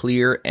with a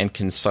clear and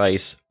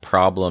concise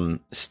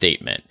problem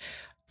statement,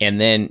 and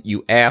then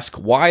you ask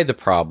why the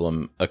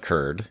problem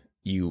occurred.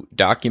 You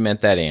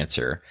document that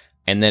answer.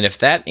 And then if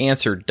that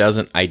answer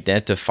doesn't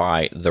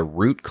identify the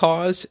root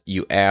cause,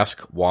 you ask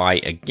why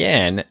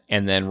again,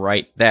 and then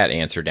write that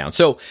answer down.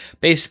 So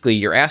basically,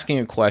 you're asking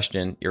a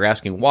question, you're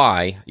asking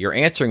why, you're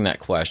answering that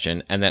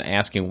question, and then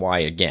asking why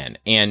again.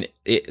 And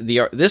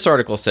this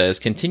article says,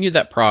 continue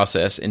that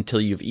process until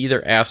you've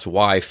either asked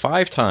why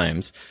 5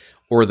 times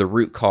or the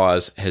root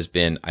cause has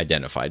been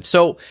identified.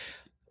 So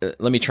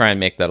let me try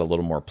and make that a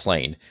little more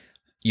plain.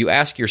 You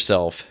ask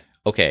yourself,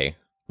 okay,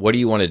 what do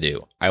you want to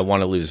do? I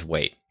want to lose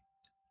weight.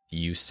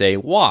 You say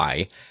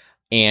why,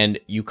 and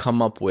you come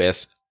up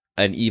with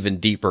an even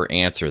deeper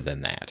answer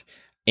than that.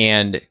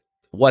 And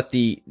what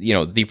the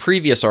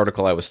previous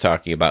article I was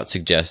talking about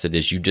suggested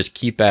is you just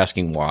keep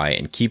asking why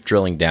and keep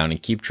drilling down and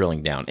keep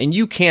drilling down. And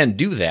you can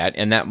do that,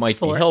 and that might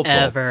be helpful.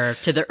 Forever,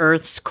 to the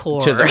Earth's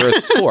core. To the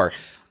Earth's core.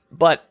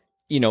 But,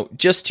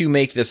 just to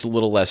make this a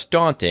little less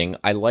daunting,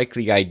 I like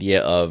the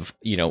idea of,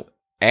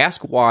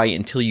 ask why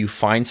until you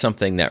find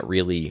something that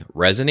really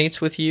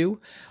resonates with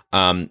you.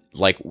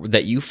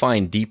 That you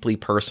find deeply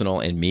personal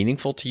and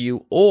meaningful to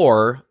you,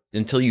 or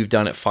until you've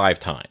done it 5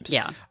 times.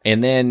 Yeah.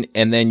 And then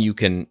you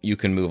can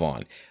move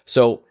on.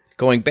 So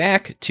going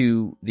back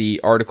to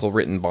the article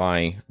written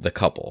by the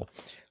couple,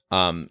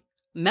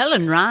 Mel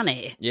and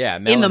Ronnie. Yeah,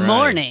 Mel in the and Ronnie.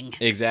 Morning.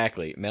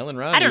 Exactly. Mel and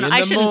Ronnie. I don't know.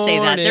 I shouldn't say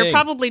that. They're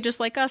probably just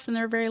like us, and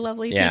they're very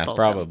lovely people. Yeah,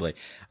 probably. So.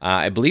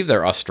 I believe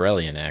they're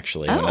Australian,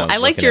 actually. Oh, I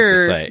liked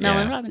your Mel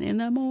and Robin in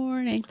the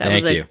Morning.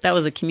 That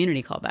was a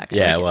community callback.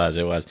 Yeah, it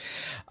was.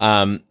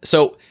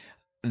 So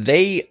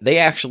they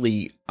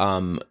actually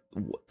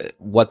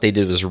what they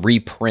did was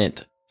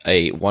reprint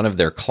one of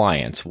their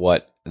clients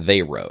what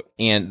they wrote,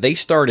 and they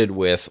started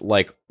with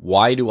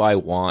why do I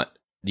want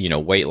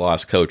weight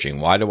loss coaching?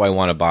 Why do I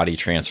want a body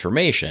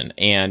transformation?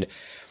 And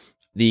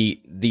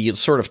the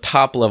sort of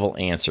top level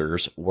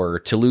answers were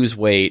to lose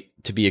weight,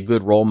 to be a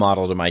good role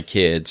model to my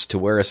kids, to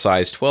wear a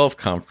size 12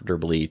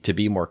 comfortably, to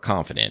be more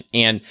confident.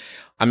 And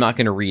I'm not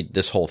going to read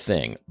this whole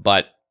thing,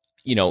 but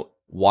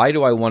why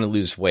do I want to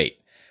lose weight?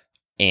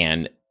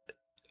 And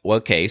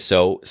okay,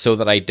 so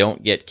that I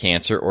don't get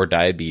cancer or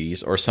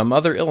diabetes or some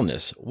other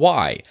illness.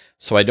 Why?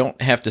 So I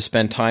don't have to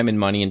spend time and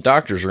money in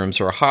doctor's rooms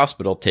or a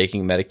hospital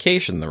taking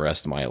medication the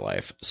rest of my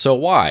life. So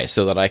why?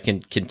 So that I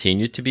can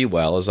continue to be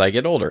well as I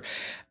get older.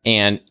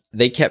 And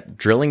they kept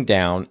drilling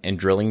down and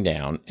drilling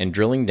down and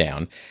drilling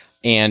down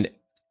and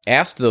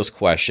asked those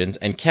questions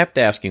and kept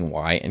asking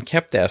why and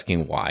kept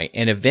asking why,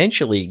 and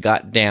eventually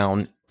got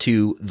down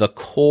to the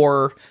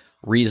core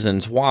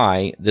reasons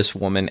why this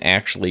woman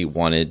actually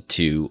wanted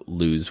to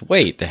lose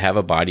weight, to have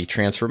a body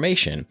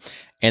transformation.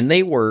 And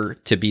they were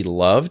to be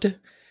loved,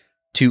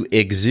 to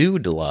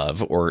exude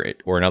love, or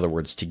in other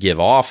words, to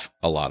give off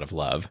a lot of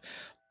love,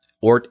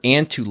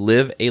 and to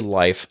live a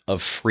life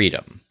of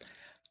freedom.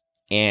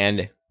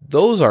 And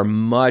those are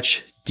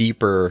much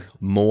deeper,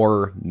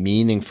 more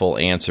meaningful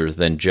answers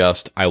than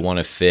just, I want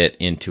to fit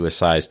into a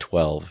size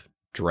 12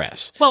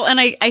 dress. Well, and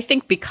I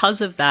think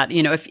because of that,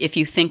 if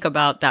you think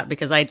about that,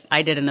 because I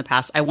did in the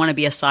past, I want to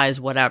be a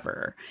size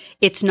whatever.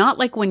 It's not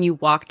like when you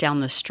walk down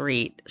the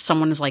street,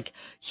 someone is like,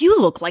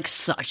 you look like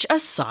such a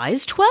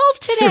size 12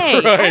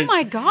 today. Right. Oh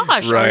my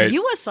gosh. Right. Are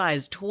you a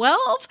size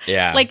 12?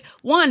 Yeah.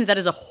 One, that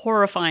is a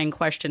horrifying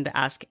question to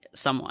ask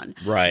someone.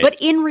 Right. But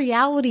in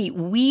reality,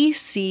 we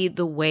see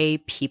the way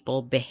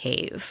people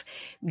behave.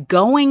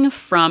 Going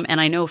from, and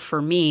I know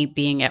for me,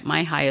 being at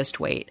my highest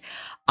weight,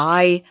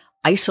 I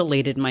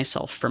isolated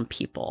myself from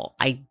people.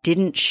 I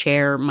didn't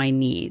share my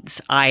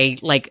needs. I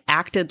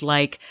acted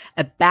like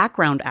a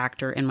background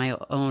actor in my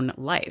own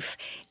life.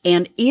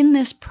 And in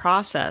this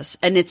process,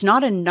 and it's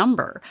not a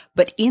number,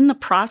 but in the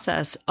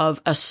process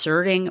of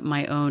asserting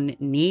my own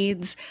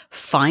needs,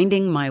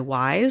 finding my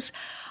whys,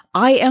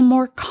 I am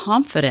more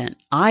confident.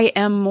 I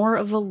am more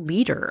of a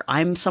leader.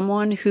 I'm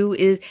someone who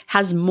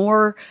has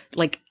more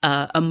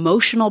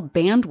emotional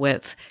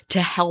bandwidth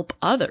to help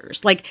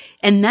others.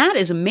 And that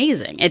is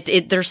amazing.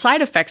 There's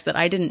side effects that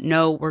I didn't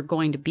know were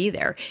going to be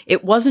there.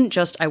 It wasn't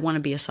just, I want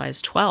to be a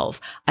size 12.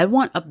 I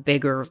want a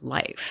bigger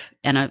life.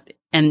 And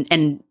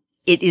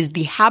it is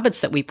the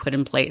habits that we put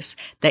in place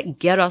that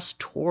get us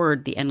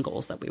toward the end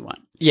goals that we want.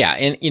 Yeah.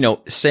 And,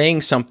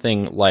 saying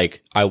something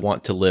like, I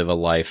want to live a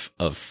life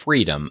of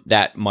freedom,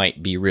 that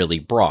might be really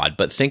broad.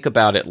 But think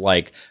about it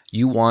like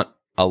you want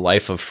a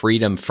life of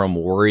freedom from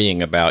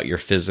worrying about your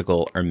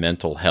physical or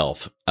mental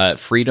health,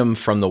 freedom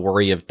from the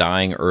worry of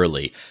dying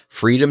early,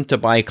 freedom to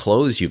buy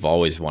clothes you've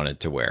always wanted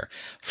to wear,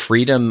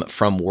 freedom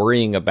from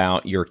worrying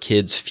about your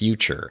kids'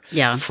 future,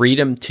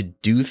 freedom to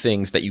do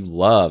things that you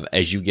love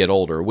as you get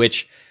older,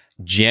 which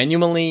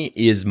genuinely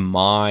is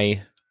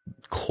my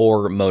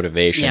core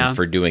motivation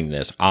for doing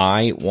this.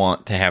 I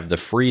want to have the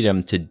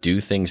freedom to do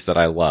things that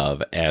I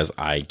love as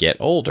I get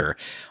older.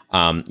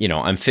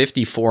 I'm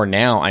 54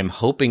 now. I'm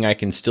hoping I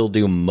can still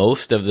do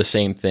most of the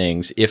same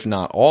things, if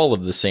not all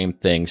of the same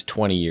things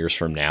 20 years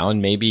from now,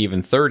 and maybe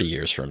even 30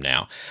 years from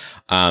now.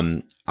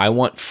 I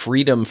want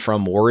freedom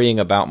from worrying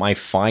about my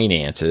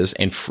finances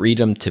and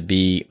freedom to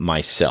be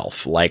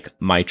myself, like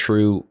my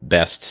true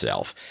best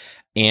self.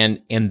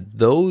 And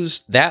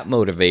that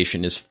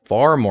motivation is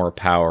far more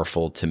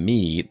powerful to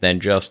me than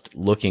just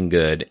looking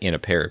good in a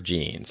pair of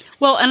jeans.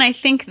 Well, and I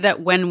think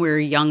that when we're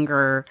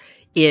younger,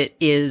 it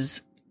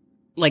is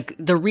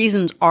the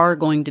reasons are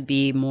going to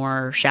be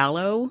more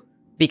shallow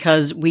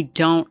because we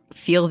don't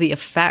feel the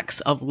effects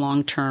of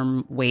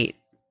long-term weight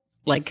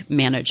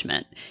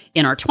management.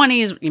 In our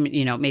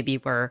 20s, maybe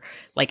we're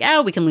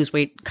we can lose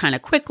weight kind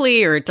of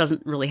quickly, or it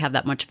doesn't really have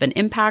that much of an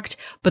impact.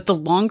 But the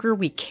longer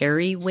we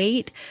carry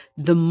weight,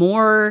 the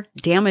more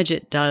damage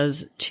it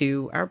does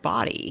to our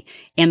body.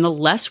 And the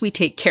less we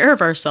take care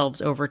of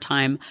ourselves over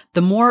time,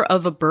 the more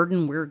of a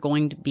burden we're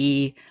going to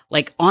be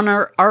on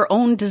our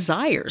own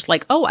desires.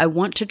 I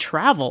want to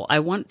travel. I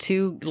want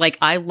to,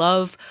 I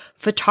love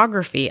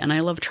photography and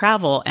I love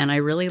travel. And I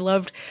really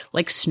loved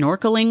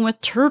snorkeling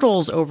with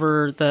turtles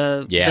over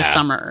the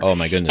summer. Oh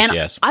my goodness. And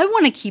yes. I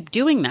want to keep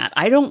doing that.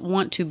 I don't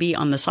want to be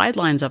on the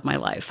sidelines of my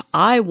life.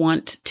 I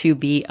want to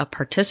be a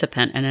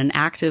participant and an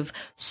active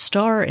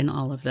star in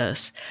all of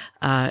this.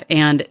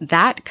 And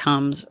that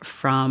comes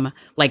from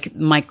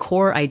my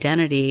core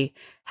identity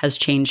has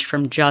changed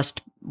from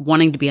just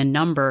wanting to be a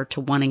number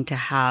to wanting to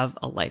have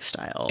a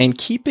lifestyle. And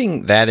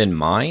keeping in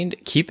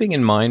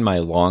mind my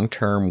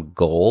long-term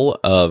goal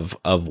of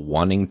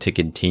wanting to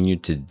continue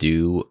to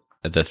do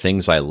the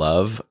things I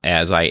love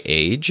as I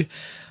age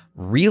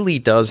really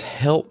does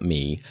help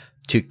me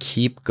to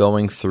keep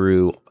going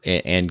through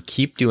and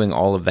keep doing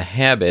all of the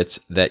habits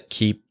that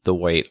keep the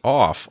weight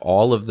off,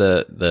 all of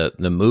the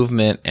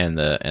movement and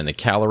the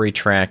calorie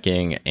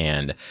tracking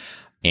and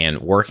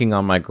working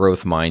on my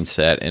growth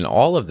mindset and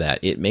all of that.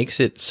 It makes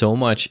it so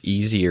much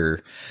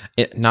easier.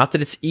 Not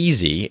that it's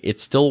easy,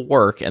 it's still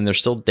work and there's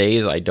still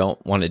days I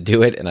don't want to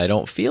do it and I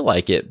don't feel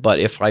like it. But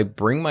if I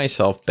bring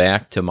myself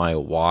back to my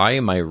why,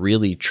 my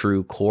really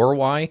true core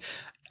why,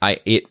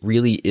 it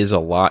really is a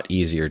lot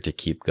easier to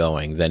keep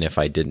going than if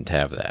I didn't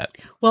have that.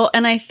 Well,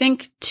 and I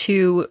think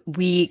too,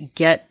 we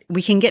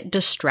can get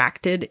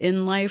distracted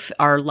in life.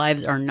 Our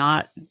lives are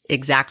not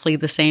exactly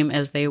the same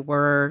as they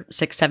were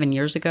 6-7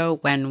 years ago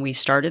when we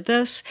started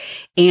this.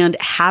 And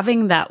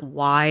having that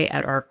why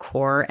at our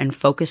core and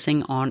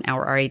focusing on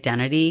our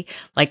identity,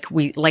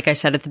 like I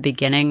said at the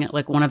beginning,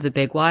 one of the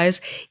big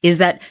whys is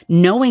that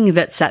knowing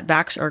that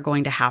setbacks are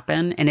going to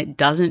happen, and it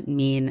doesn't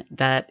mean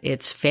that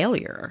it's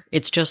failure.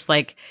 It's just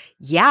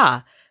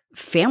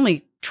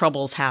family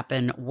troubles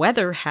happen,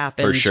 weather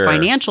happens, sure.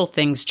 Financial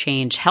things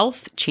change,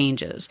 health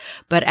changes.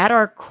 But at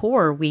our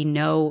core, we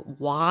know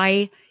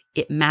why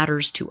it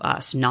matters to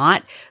us,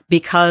 not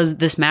because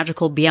this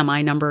magical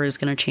BMI number is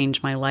going to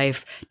change my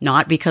life,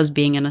 not because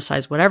being in a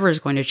size whatever is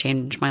going to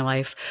change my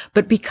life,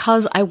 but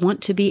because I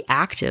want to be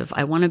active.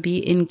 I want to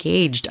be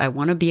engaged. I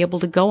want to be able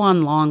to go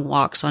on long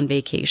walks on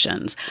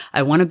vacations.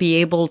 I want to be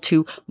able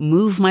to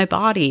move my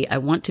body. I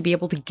want to be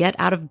able to get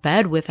out of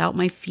bed without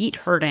my feet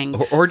hurting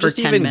or just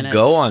for 10 even minutes.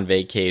 Go on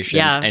vacations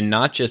and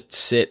not just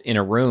sit in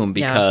a room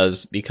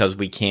because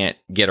we can't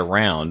get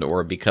around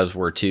or because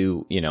we're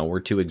too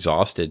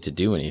exhausted to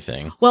do anything.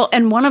 Well,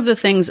 and one of the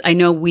things I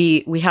know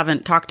we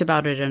haven't talked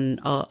about it in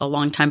a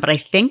long time, but I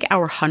think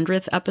our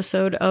 100th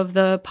episode of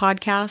the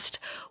podcast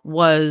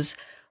was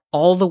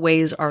all the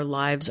ways our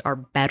lives are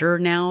better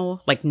now,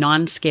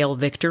 non-scale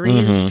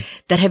victories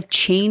that have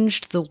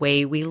changed the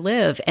way we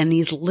live. And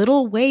these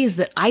little ways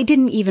that I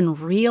didn't even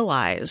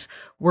realize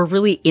were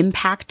really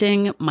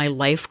impacting my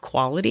life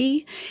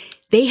quality,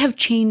 they have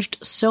changed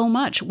so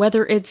much,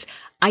 whether it's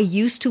I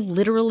used to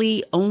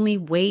literally only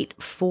wait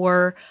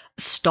for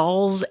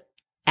stalls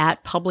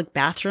at public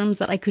bathrooms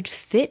that I could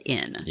fit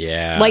in.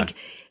 Yeah. Like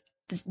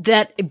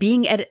that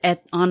being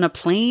on a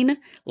plane,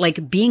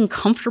 like being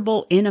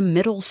comfortable in a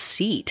middle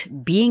seat,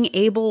 being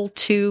able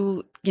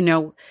to,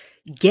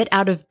 get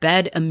out of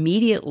bed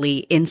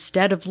immediately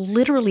instead of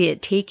literally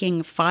it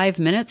taking 5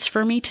 minutes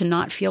for me to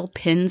not feel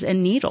pins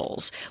and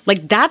needles.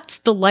 Like that's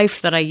the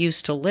life that I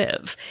used to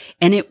live.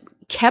 And it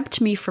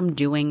kept me from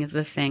doing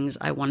the things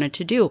I wanted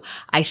to do.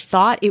 I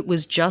thought it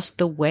was just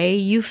the way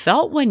you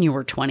felt when you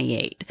were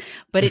 28.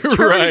 But it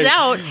turns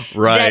out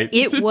that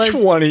it was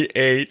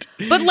 28.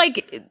 But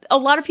like a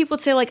lot of people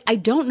would say, like, I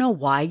don't know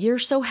why you're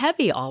so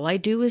heavy. All I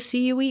do is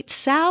see you eat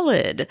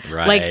salad.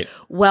 Right. Like,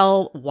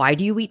 well, why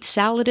do you eat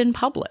salad in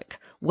public?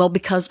 Well,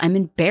 because I'm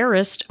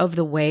embarrassed of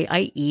the way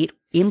I eat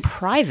in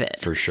private.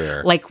 For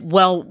sure. Like,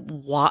 well,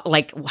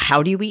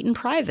 how do you eat in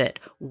private?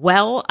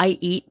 Well, I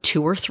eat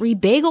 2 or 3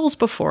 bagels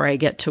before I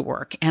get to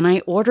work, and I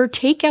order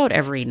takeout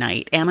every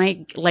night.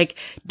 And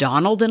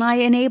Donald and I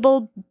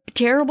enable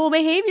terrible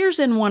behaviors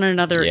in one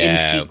another in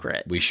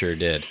secret. We sure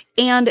did.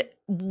 And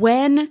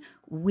when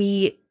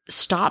we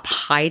stop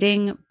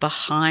hiding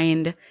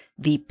behind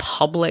the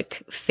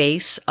public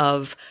face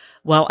of,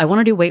 well, I want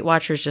to do Weight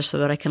Watchers just so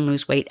that I can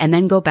lose weight and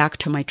then go back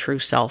to my true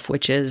self,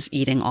 which is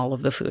eating all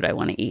of the food I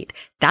want to eat.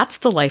 That's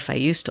the life I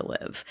used to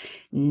live.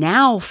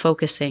 Now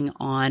focusing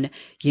on,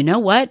 you know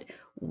what?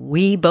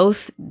 We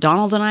both,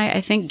 Donald and I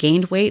think,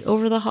 gained weight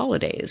over the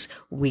holidays.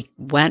 We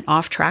went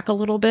off track a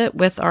little bit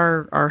with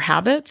our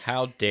habits.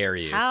 How dare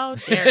you?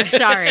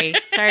 Sorry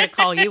to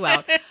call you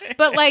out.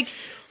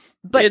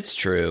 But it's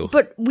true.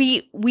 But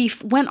we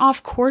went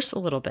off course a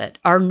little bit.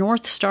 Our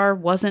North Star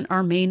wasn't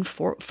our main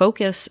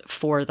focus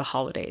for the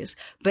holidays.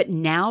 But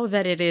now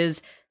that it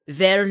is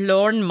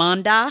Verloren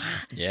Maandag,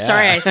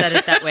 sorry I said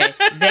it that way,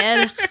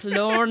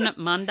 Verloren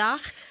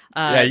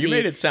Maandag. You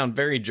made it sound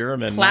very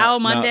German. Plow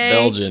Monday. Not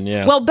Belgian,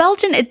 yeah. Well,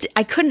 Belgian,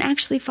 I couldn't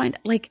actually find,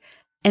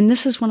 and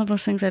this is one of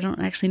those things I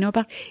don't actually know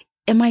about.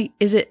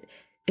 Is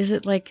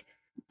it like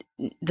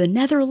the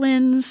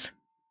Netherlands?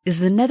 Is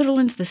the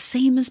Netherlands the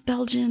same as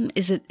Belgium?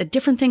 Is it a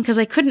different thing? Because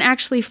I couldn't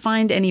actually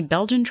find any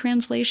Belgian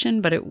translation,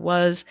 but it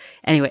was,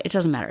 anyway, it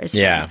doesn't matter. It's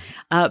fine.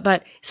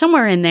 But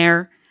somewhere in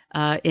there,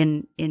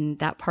 in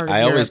that part of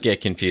Europe, always get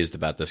confused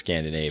about the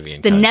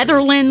Scandinavian the countries,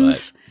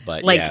 Netherlands.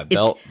 But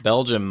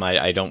Belgium,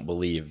 I don't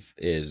believe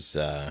is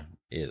I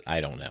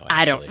don't know. Actually.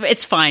 I don't.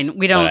 It's fine.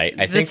 We don't.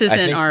 I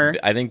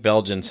think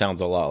Belgian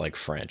sounds a lot like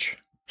French.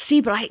 See,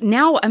 but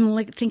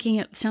I'm thinking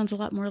it sounds a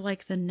lot more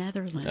like the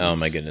Netherlands. Oh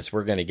my goodness,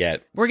 we're gonna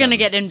get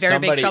in very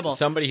big trouble.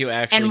 Somebody who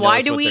actually knows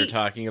what they're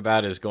talking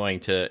about is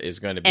going to be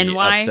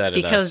upset at us.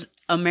 Because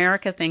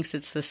America thinks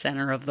it's the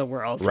center of the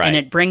world, and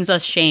it brings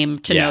us shame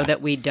to know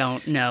that we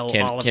don't know all of the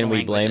languages. Can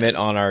we blame it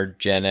on our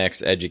Gen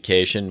X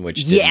education,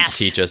 which didn't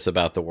teach us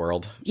about the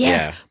world?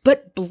 Yes,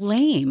 but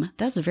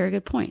that's a very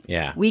good point.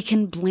 Yeah, we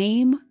can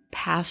blame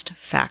past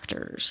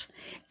factors,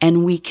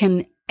 and we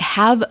can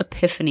have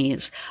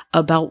epiphanies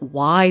about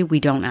why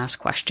we don't ask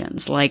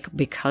questions, like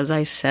because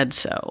I said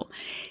so.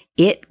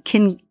 It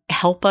can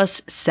help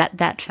us set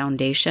that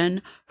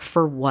foundation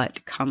for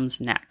what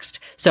comes next.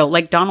 So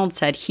like Donald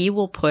said, he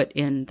will put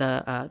in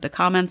the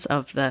comments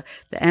of the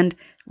end,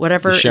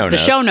 whatever, the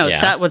show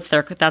notes. Yeah.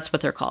 That's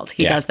what they're called.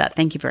 He does that.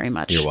 Thank you very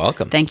much. You're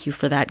welcome. Thank you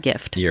for that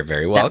gift. You're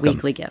very welcome. That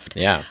weekly gift.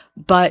 Yeah.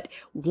 But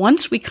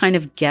once we kind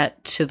of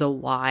get to the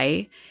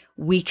why,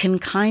 we can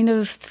kind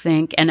of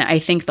think, and I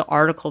think the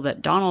article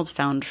that Donald's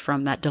found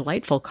from that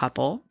delightful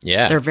couple,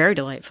 they're very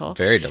delightful,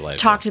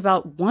 talked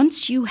about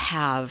once you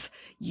have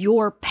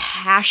your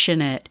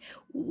passionate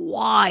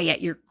why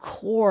at your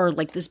core,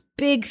 like this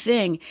big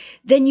thing,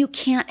 then you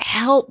can't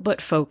help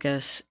but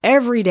focus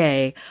every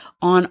day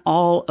on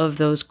all of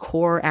those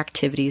core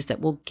activities that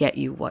will get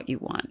you what you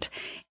want.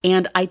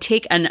 And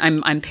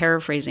I'm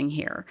paraphrasing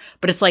here,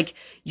 but it's like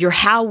your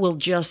how will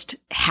just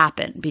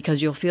happen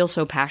because you'll feel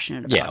so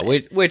passionate about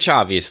it. Yeah, which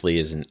obviously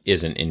isn't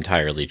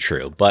entirely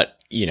true, but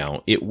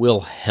it will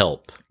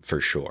help for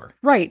sure.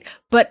 Right.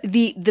 But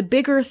the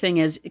bigger thing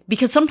is,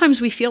 because sometimes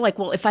we feel like,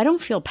 well, if I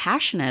don't feel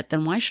passionate,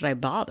 then why should I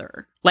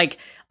bother? Like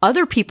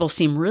other people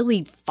seem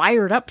really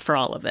fired up for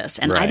all of this,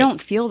 and I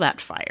don't feel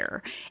that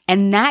fire.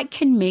 And that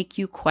can make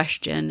you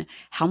question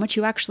how much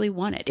you actually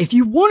want it. If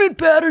you want it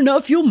bad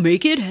enough, you'll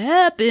make it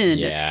happen.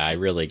 Yeah, I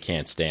really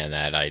can't stand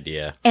that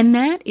idea. And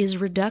that is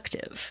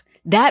reductive.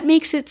 That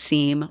makes it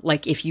seem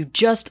like if you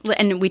just,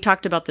 and we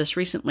talked about this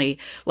recently,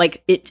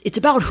 like it's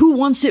about who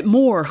wants it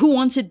more, who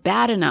wants it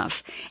bad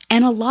enough.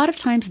 And a lot of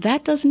times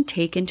that doesn't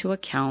take into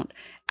account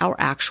our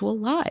actual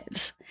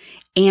lives.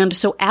 And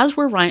so as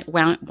we're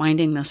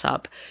winding this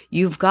up,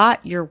 you've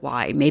got your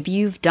why. Maybe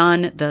you've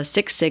done the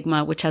 6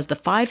 Sigma, which has the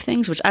 5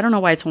 things, which I don't know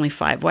why it's only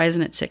 5. Why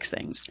isn't it 6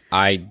 things?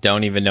 I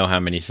don't even know how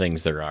many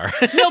things there are.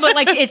 No, but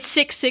like it's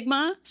 6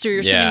 Sigma. So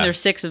you're assuming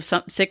there's 6 of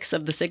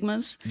the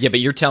Sigmas. Yeah,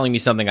 but you're telling me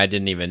something I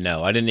didn't even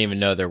know. I didn't even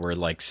know there were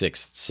like 6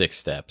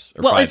 steps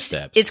or 5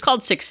 steps. It's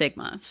called 6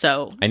 Sigma.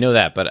 So I know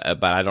that, but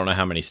I don't know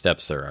how many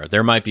steps there are.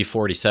 There might be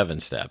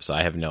 47 steps.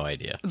 I have no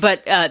idea.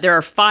 But there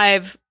are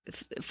 5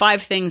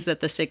 5 things that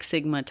the Six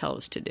Sigma tell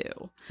us to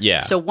do.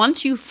 Yeah. So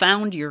once you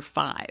found your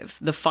 5,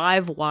 the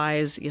 5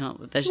 whys,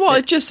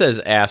 it just says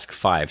ask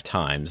 5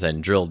 times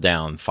and drill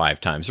down 5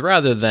 times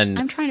rather than.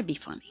 I'm trying to be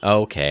funny.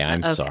 Okay,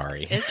 I'm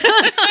sorry.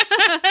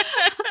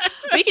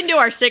 We can do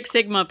our Six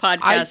Sigma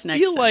podcast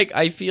next time.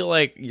 I feel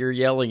like you're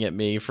yelling at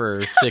me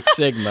for Six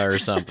Sigma or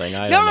something.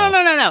 I don't know.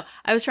 No.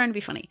 I was trying to be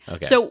funny.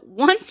 Okay. So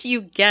once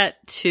you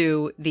get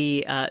to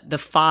the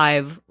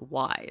 5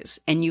 whys,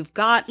 and you've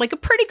got like a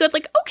pretty good,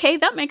 like, okay,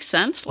 that makes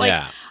sense. Like,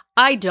 yeah.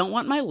 I don't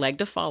want my leg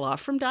to fall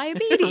off from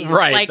diabetes.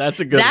 Right, like,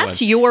 that's a good one.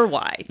 That's your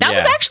why. That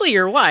was actually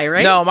your why,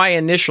 right? No, my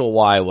initial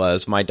why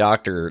was my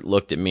doctor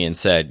looked at me and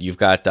said, "You've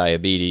got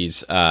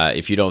diabetes.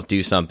 If you don't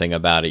do something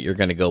about it, you're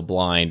going to go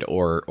blind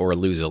or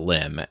lose a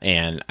limb."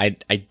 And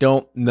I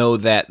don't know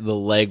that the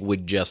leg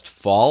would just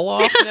fall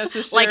off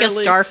necessarily. Like a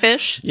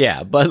starfish?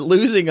 Yeah, but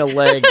losing a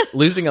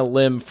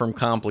limb from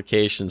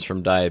complications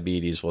from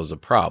diabetes was a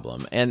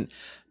problem. And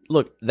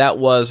look, that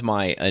was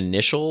my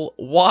initial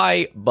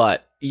why,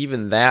 but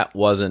even that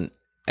wasn't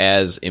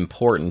as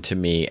important to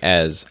me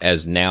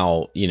as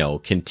now,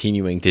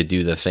 continuing to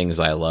do the things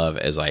I love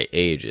as I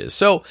age is.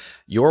 So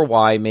your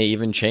why may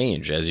even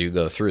change as you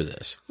go through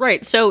this.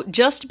 Right. So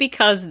just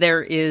because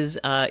there is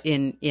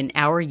in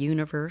our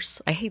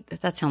universe, I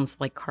hate that sounds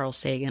like Carl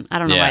Sagan. I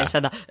don't know why I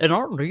said that. In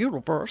our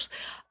universe,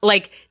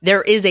 like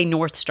there is a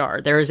North Star.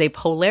 There is a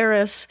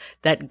Polaris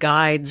that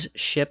guides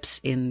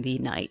ships in the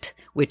night,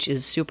 which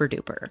is super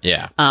duper.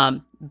 Yeah.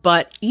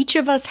 But each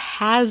of us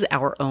has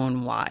our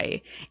own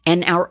why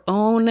and our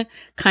own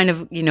kind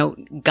of,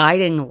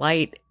 guiding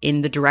light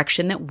in the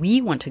direction that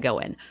we want to go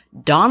in.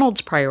 Donald's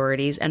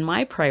priorities and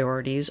my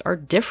priorities are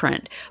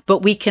different, but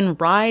we can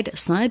ride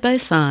side by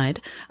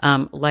side,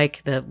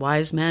 like the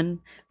wise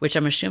men, which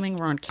I'm assuming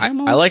were on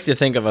camels. I like to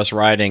think of us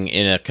riding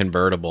in a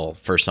convertible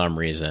for some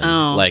reason,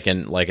 like a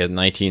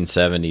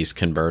 1970s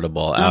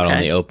convertible out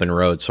on the open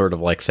road, sort of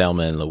like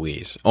Thelma and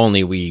Louise.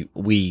 Only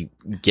we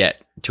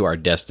get to our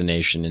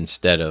destination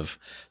instead of,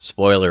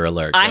 spoiler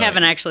alert. I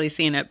haven't actually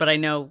seen it, but I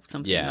know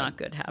something not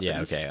good happens.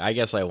 Yeah, okay. I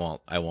guess I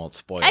won't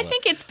spoil it. I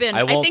think it's been.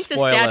 I won't think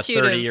spoil the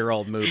statute a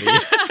 30-year-old movie.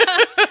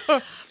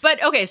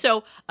 But okay,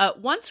 so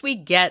once we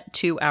get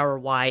to our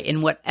why,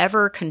 in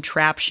whatever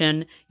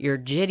contraption, your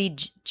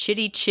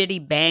chitty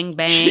bang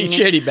bang,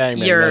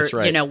 your that's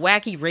right.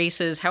 Wacky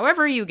races,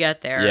 however you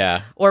get there,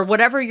 yeah, or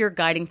whatever your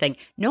guiding thing.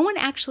 No one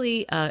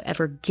actually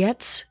ever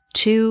gets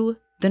to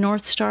the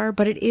North Star,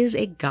 but it is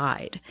a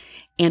guide.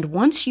 And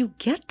once you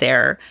get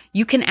there,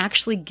 you can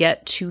actually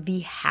get to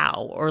the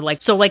how, or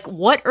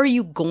what are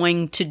you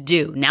going to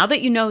do now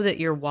that you know that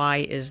your why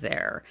is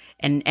there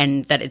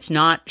and that it's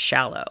not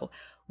shallow?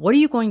 What are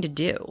you going to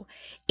do?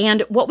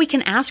 And what we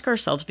can ask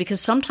ourselves,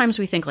 because sometimes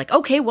we think like,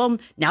 okay, well,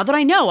 now that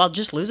I know, I'll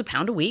just lose a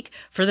pound a week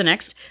for the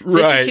next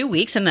 52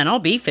 weeks, and then I'll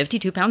be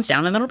 52 pounds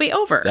down, and then it'll be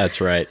over.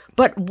 That's right.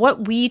 But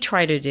what we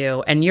try to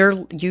do, and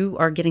you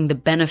are getting the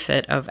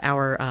benefit of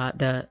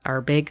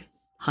our big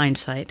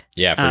hindsight.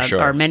 Yeah, for sure.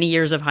 Our many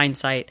years of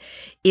hindsight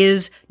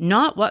is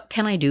not what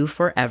can I do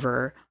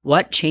forever?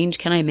 What change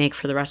can I make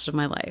for the rest of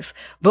my life?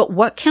 But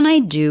what can I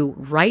do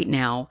right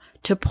now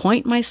to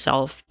point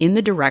myself in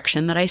the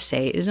direction that I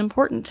say is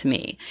important to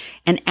me?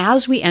 And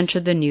as we enter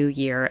the new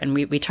year, and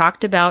we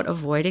talked about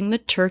avoiding the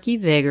turkey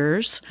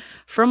vigors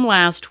from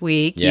last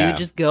week. Yeah. You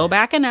just go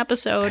back an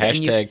episode.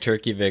 Hashtag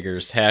turkey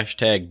vigors.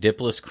 Hashtag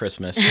dipless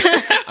Christmas.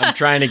 I'm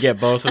trying to get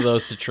both of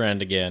those to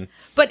trend again.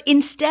 But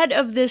instead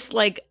of this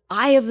like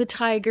eye of the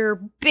tiger,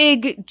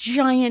 big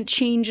giant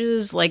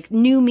changes, like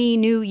new me,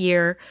 new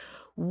year,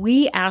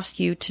 we ask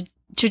you to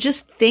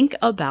just think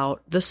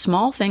about the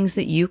small things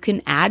that you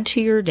can add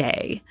to your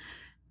day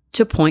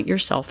to point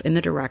yourself in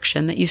the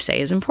direction that you say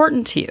is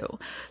important to you.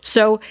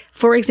 So,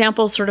 for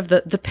example, sort of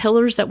the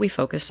pillars that we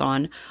focus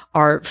on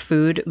are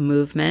food,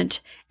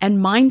 movement, and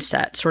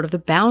mindset, sort of the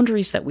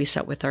boundaries that we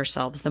set with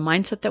ourselves, the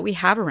mindset that we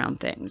have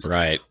around things.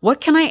 Right. What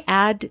can I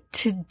add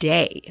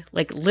today?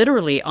 Like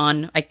literally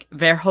on like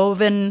Paul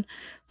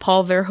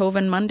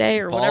Verhoeven Monday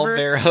or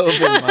whatever. Paul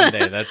Verhoeven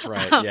Monday, that's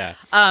right,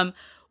 yeah.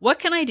 What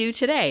can I do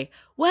today?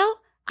 Well,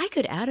 I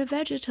could add a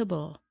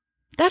vegetable.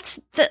 I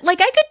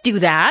could do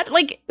that.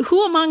 Like,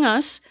 who among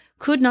us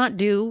could not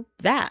do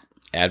that?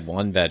 Add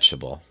one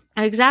vegetable.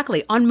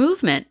 Exactly. On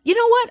movement, you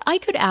know what? I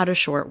could add a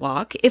short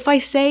walk. If I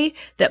say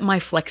that my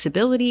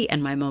flexibility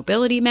and my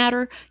mobility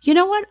matter, you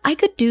know what? I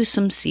could do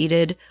some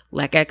seated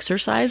leg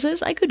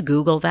exercises. I could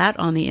Google that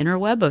on the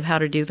interweb of how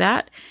to do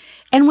that.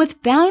 And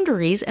with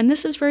boundaries, and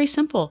this is very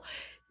simple,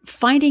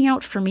 finding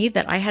out for me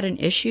that I had an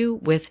issue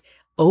with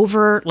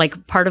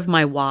part of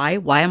my why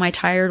am I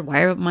tired?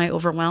 Why am I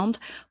overwhelmed?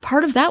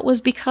 Part of that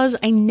was because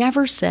I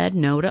never said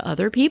no to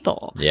other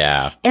people.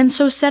 Yeah. And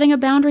so setting a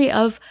boundary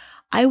of,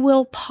 I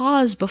will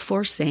pause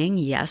before saying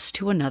yes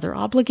to another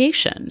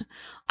obligation.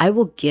 I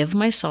will give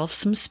myself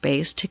some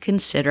space to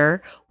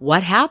consider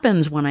what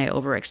happens when I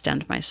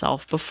overextend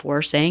myself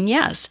before saying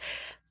yes.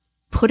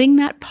 Putting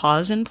that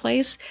pause in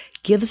place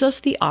gives us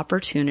the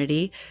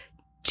opportunity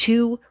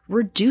to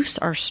reduce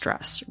our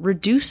stress,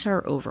 reduce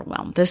our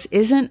overwhelm. This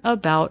isn't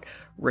about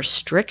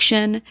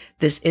restriction.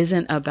 This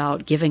isn't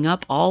about giving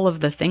up all of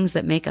the things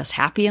that make us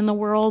happy in the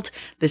world.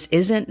 This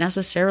isn't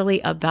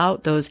necessarily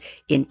about those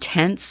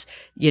intense,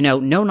 no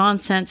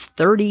nonsense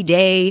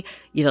 30-day,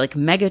 like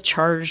mega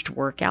charged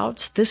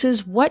workouts. This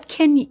is what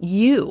can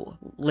you,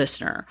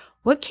 listener,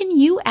 what can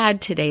you add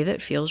today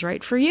that feels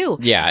right for you?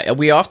 Yeah,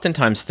 we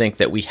oftentimes think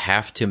that we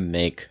have to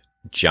make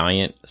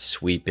giant,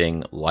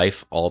 sweeping,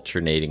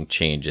 life-altering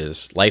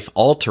changes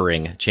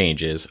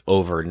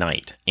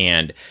overnight.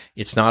 And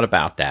it's not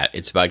about that.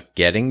 It's about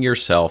getting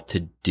yourself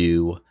to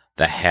do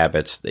the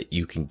habits that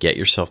you can get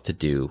yourself to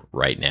do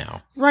right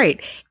now.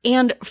 Right.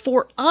 And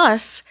for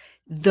us,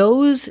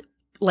 those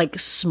like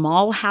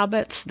small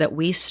habits that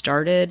we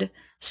started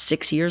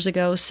 6 years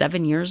ago,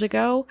 7 years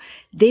ago,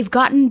 they've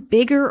gotten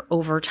bigger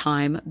over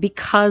time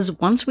because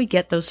once we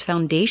get those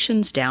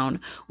foundations down,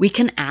 we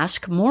can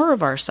ask more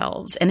of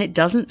ourselves and it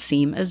doesn't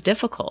seem as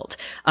difficult.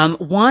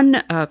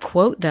 One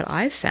quote that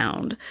I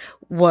found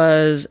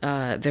was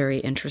very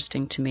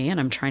interesting to me, and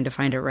I'm trying to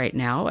find it right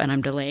now, and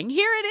I'm delaying.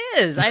 Here it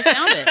is. I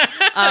found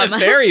it.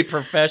 Very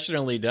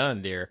professionally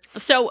done, dear.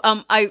 So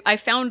I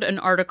found an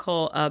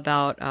article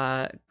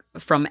about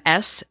from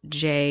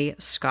S.J.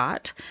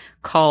 Scott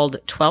called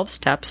 12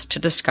 Steps to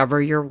Discover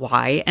Your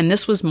Why. And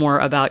this was more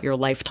about your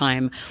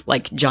lifetime,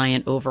 like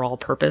giant overall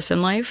purpose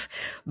in life.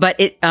 But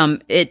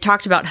it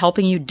talked about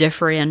helping you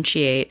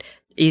differentiate,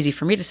 easy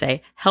for me to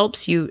say,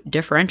 helps you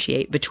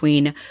differentiate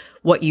between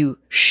what you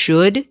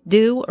should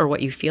do or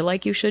what you feel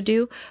like you should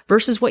do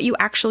versus what you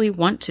actually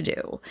want to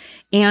do.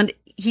 And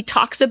he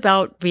talks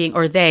about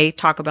they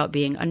talk about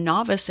being a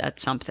novice at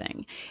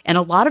something. And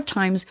a lot of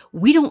times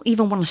we don't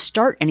even want to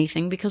start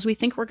anything because we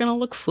think we're going to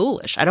look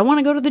foolish. I don't want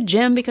to go to the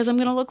gym because I'm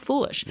going to look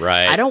foolish.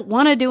 Right. I don't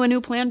want to do a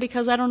new plan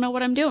because I don't know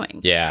what I'm doing.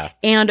 Yeah.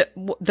 And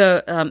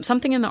the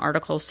something in the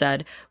article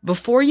said,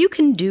 before you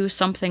can do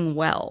something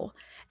well,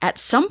 at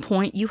some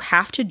point, you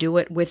have to do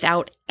it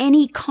without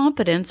any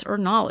competence or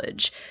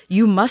knowledge.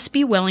 You must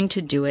be willing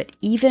to do it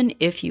even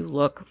if you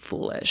look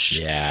foolish.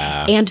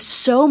 Yeah. And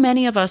so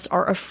many of us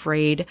are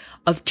afraid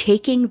of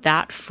taking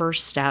that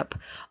first step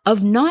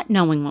of not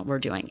knowing what we're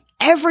doing.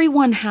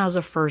 Everyone has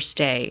a first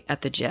day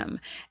at the gym.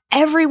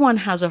 Everyone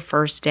has a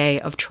first day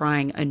of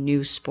trying a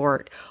new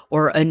sport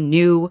or a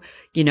new,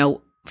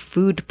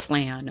 food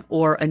plan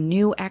or a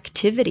new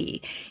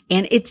activity.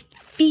 And it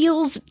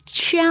feels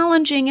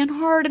challenging and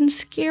hard and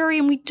scary,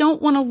 and we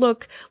don't want to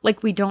look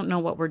like we don't know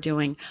what we're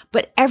doing.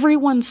 But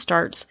everyone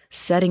starts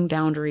setting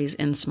boundaries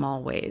in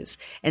small ways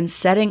and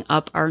setting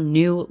up our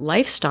new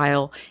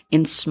lifestyle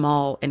in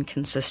small and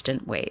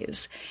consistent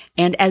ways.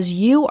 And as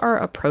you are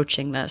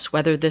approaching this,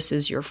 whether this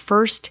is your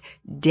first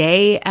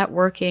day at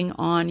working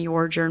on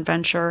your journey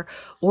venture,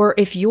 or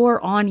if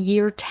you're on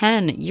year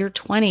 10, year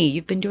 20,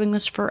 you've been doing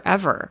this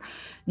forever,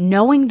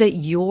 knowing that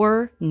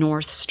your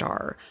North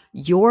Star,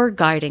 your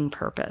guiding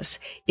purpose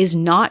is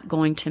not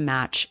going to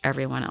match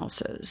everyone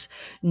else's.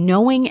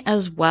 Knowing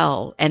as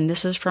well, and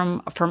this is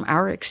from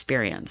our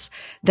experience,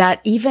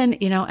 that even,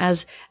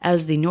 as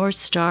the North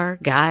Star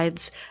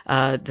guides,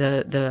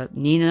 the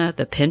Nina,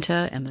 the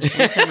Pinta, and the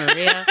Santa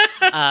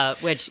Maria,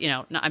 which,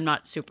 I'm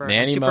not super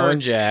Nanny, Mo,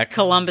 and Jack.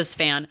 Columbus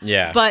fan.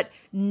 Yeah. But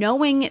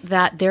knowing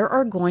that there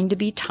are going to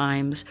be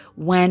times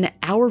when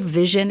our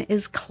vision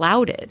is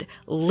clouded,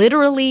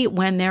 literally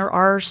when there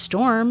are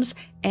storms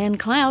and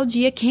clouds,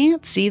 you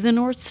can't see the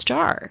North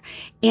Star.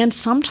 And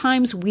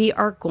sometimes we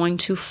are going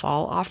to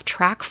fall off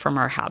track from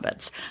our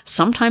habits.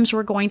 Sometimes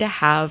we're going to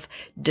have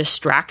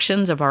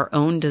distractions of our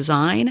own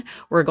design.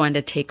 We're going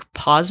to take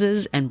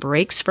pauses and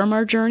breaks from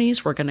our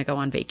journeys. We're going to go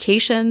on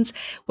vacations,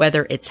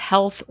 whether it's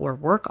health or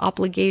work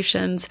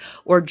obligations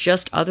or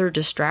just other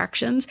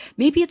distractions.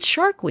 Maybe it's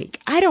Shark Week.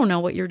 I don't know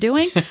what you're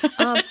doing.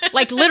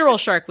 Like literal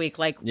Shark Week,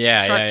 like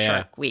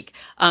Shark Week.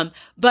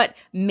 But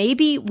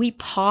maybe we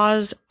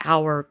pause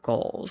our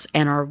goals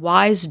and our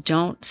whys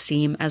don't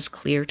seem as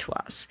clear to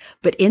us.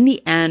 But in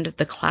the end,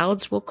 the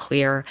clouds will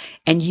clear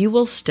and you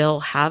will still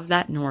have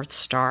that North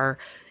Star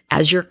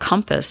as your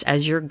compass,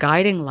 as your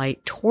guiding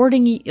light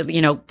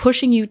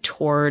pushing you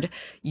toward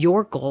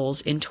your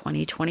goals in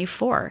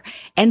 2024.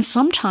 And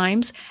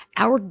sometimes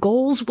our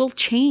goals will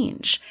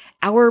change.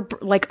 Our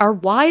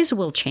whys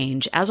will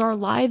change as our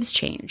lives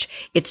change.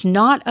 It's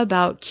not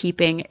about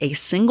keeping a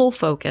single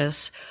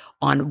focus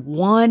on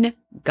one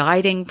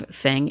guiding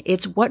thing.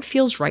 It's what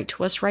feels right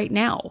to us right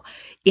now.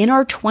 In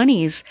our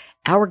 20s,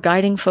 our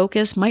guiding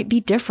focus might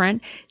be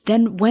different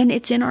than when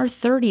it's in our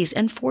 30s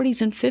and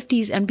 40s and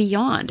 50s and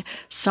beyond.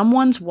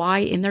 Someone's why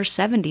in their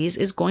 70s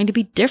is going to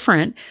be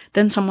different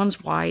than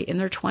someone's why in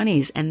their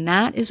 20s, and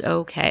that is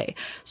okay.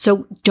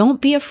 So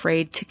don't be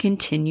afraid to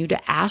continue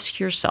to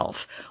ask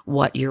yourself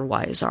what your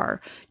whys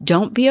are.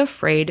 Don't be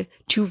afraid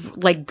to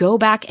go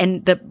back,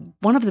 and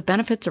one of the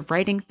benefits of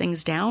writing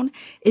things down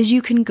is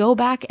you can go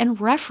back and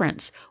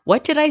reference,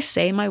 what did I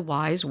say my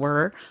whys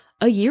were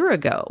a year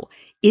ago?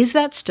 Is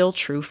that still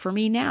true for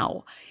me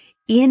now?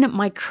 In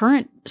my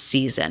current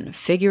season,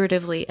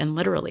 figuratively and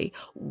literally.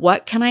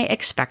 What can I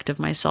expect of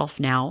myself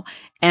now?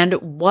 And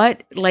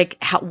what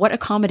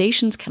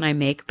accommodations can I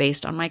make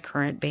based on my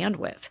current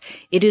bandwidth?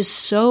 It is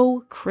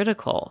so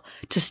critical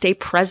to stay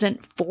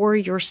present for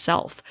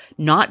yourself,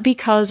 not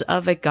because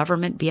of a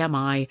government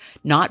BMI,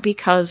 not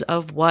because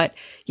of what,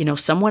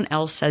 someone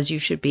else says you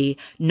should be,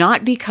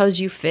 not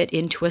because you fit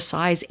into a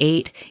size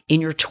 8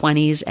 in your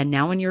 20s and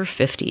now in your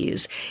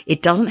 50s.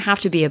 It doesn't have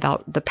to be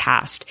about the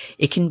past.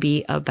 It can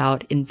be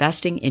about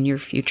investing in your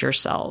future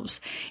selves.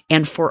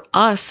 And for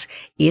us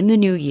in the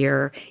new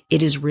year,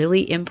 it is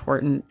really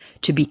important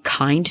to be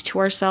kind to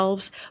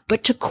ourselves,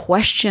 but to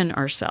question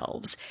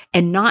ourselves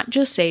and not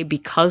just say,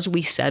 because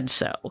we said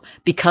so,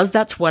 because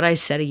that's what I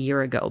said a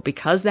year ago,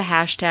 because the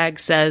hashtag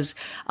says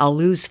I'll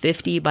lose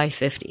 50 by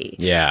 50.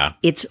 Yeah.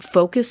 It's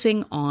focusing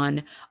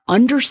on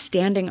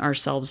understanding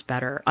ourselves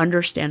better,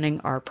 understanding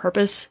our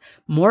purpose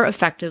more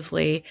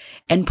effectively,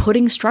 and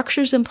putting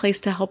structures in place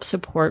to help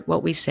support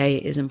what we say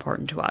is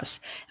important to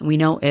us. And we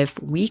know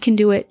if we can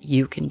do it,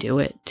 you can do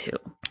it too.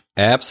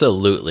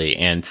 Absolutely.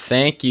 And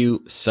thank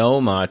you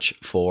so much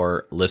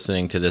for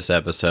listening to this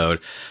episode.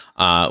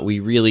 We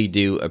really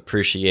do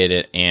appreciate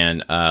it.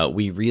 And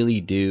we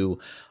really do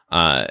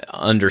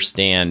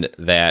understand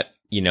that,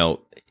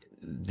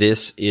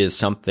 this is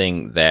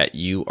something that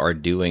you are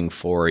doing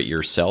for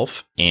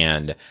yourself.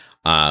 And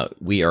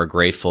we are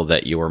grateful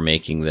that you are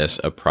making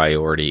this a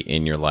priority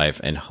in your life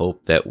and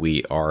hope that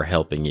we are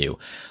helping you.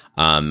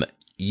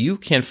 You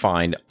can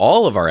find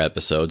all of our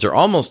episodes, or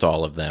almost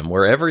all of them,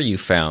 wherever you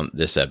found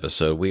this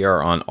episode. We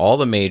are on all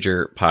the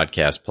major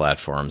podcast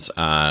platforms.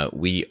 They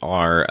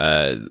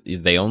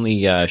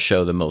only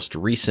show the most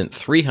recent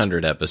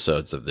 300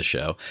 episodes of the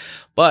show,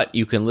 but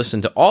you can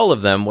listen to all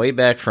of them way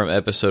back from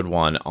episode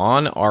 1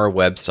 on our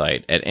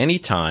website at any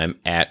time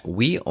at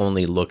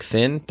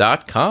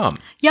weonlylookthin.com.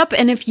 Yep,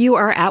 and if you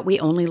are at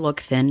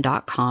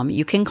weonlylookthin.com,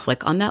 you can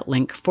click on that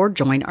link for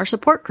Join Our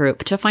Support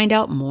Group to find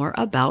out more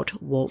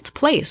about Wolt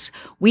Place.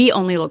 We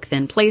Only Look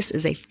Thin Place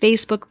is a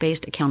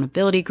Facebook-based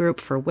accountability group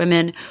for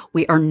women.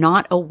 We are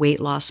not a weight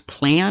loss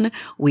plan.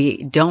 We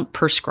don't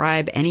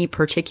prescribe any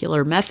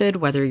particular method,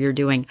 whether you're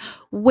doing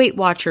Weight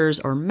Watchers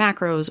or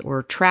macros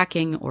or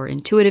tracking or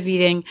intuitive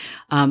eating.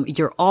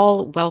 You're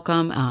all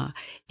welcome.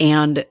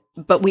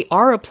 But we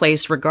are a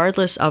place,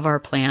 regardless of our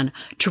plan,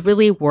 to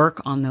really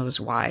work on those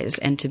whys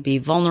and to be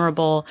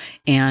vulnerable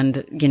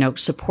and,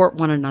 support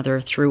one another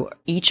through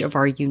each of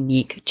our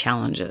unique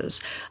challenges.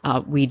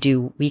 We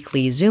do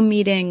weekly Zoom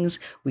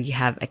meetings. We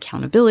have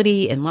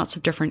accountability in lots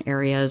of different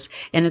areas.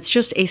 And it's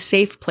just a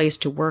safe place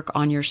to work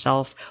on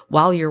yourself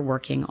while you're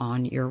working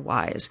on your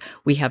whys.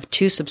 We have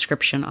 2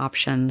 subscription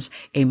options,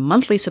 a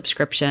monthly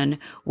subscription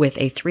with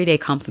a 3-day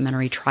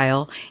complimentary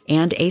trial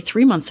and a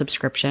 3-month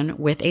subscription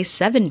with a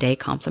 7-day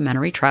complimentary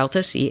trial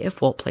to see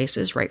if Wolt Place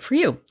is right for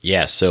you.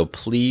 Yeah, so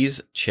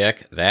please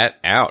check that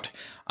out.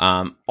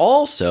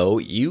 Also,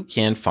 you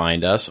can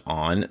find us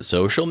on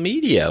social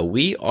media.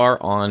 We are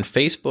on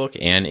Facebook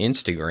and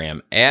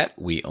Instagram at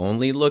We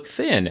Only Look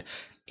Thin.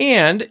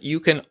 And you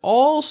can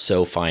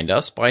also find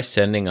us by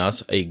sending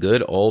us a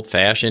good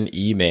old-fashioned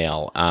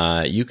email.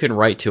 You can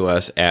write to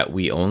us at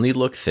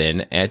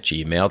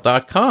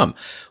weonlylookthin@gmail.com.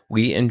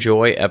 We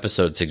enjoy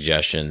episode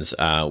suggestions.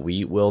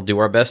 We will do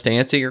our best to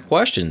answer your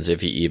questions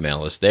if you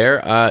email us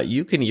there.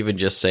 You can even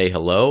just say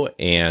hello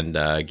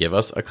and give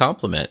us a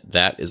compliment.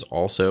 That is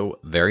also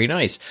very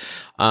nice.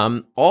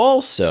 I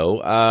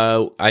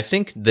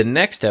think the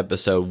next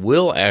episode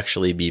will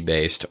actually be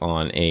based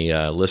on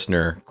a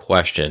listener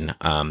question.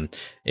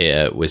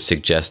 It was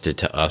suggested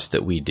to us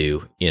that we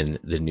do in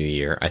the new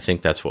year. I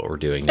think that's what we're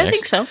doing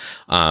next. I think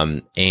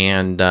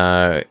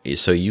so.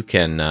 So you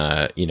can,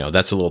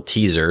 that's a little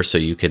teaser, so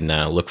you can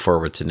look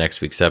forward to next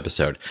week's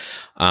episode.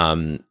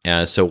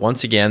 So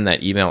once again,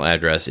 that email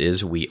address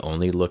is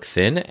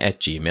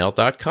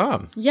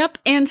weonlylookthin@gmail.com. Yep.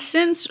 And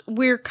since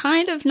we're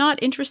kind of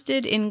not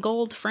interested in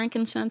gold,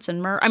 frankincense,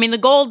 and myrrh, I mean, the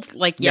gold,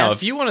 yes. No,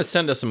 if you want to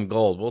send us some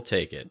gold, we'll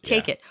take it.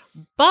 Take it.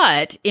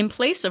 But in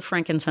place of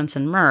frankincense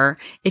and myrrh,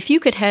 if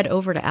you could head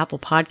over to Apple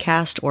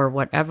Podcast or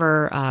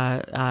whatever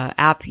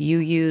app you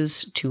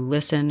use to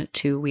listen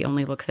to We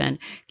Only Look Thin,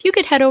 if you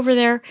could head over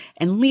there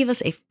and leave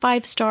us a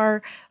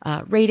 5-star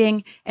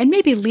rating and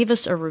maybe leave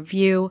us a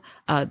review,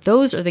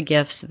 those are the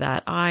gifts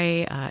that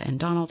I and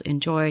Donald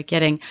enjoy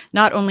getting.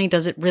 Not only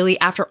does it really,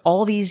 after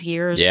all these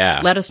years,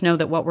 let us know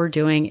that what we're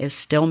doing is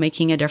still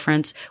making a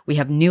difference. We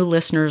have new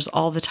listeners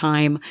all the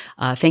time.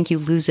 Thank you,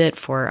 Lose It,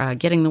 for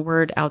getting the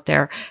word out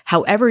there.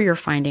 However you're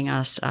finding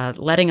us,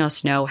 letting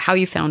us know how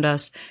you found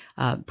us,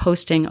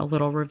 posting a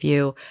little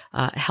review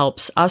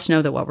helps us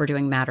know that what we're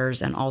doing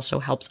matters and also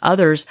helps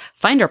others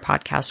find our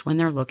podcast when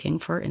they're looking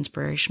for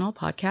inspirational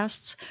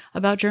podcasts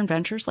about joint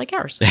ventures like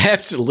ours.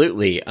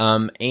 Absolutely.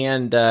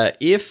 And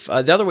if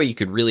the other way you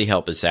could really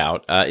help us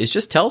out is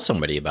just tell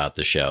somebody about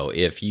the show.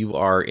 If you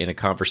are in a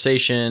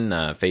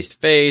conversation face to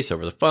face,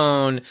 over the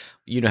phone,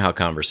 you know how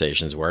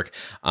conversations work.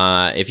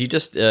 If you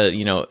just,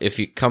 if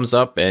it comes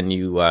up and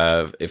you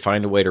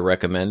find a way to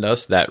recommend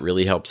us, that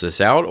really helps us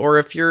out. Or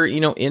if you're,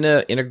 in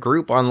a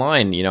group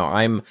online,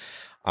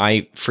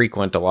 I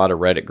frequent a lot of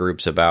Reddit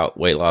groups about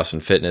weight loss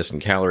and fitness and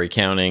calorie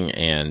counting,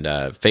 and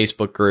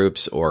Facebook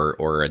groups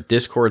or a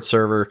Discord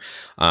server,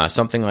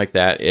 something like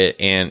that.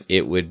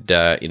 It would,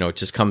 it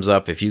just comes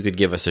up. If you could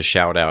give us a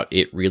shout out,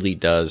 it really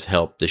does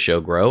help the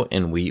show grow,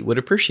 and we would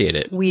appreciate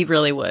it. We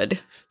really would.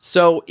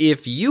 So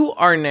if you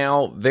are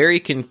now very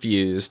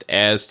confused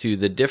as to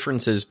the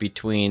differences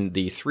between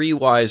the Three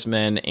Wise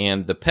Men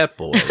and the Pep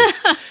Boys,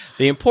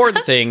 the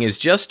important thing is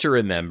just to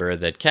remember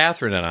that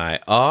Catherine and I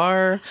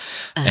are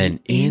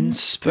an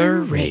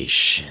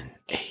inspiration.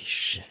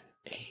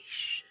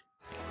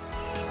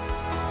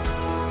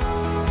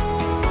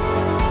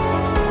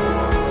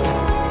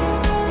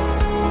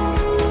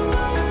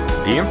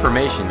 The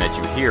information that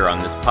you hear on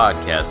this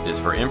podcast is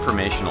for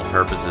informational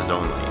purposes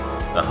only.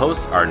 The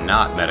hosts are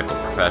not medical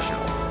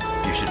professionals.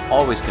 You should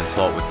always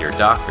consult with your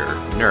doctor,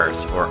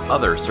 nurse, or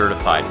other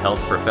certified health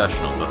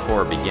professional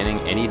before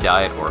beginning any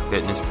diet or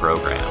fitness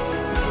program.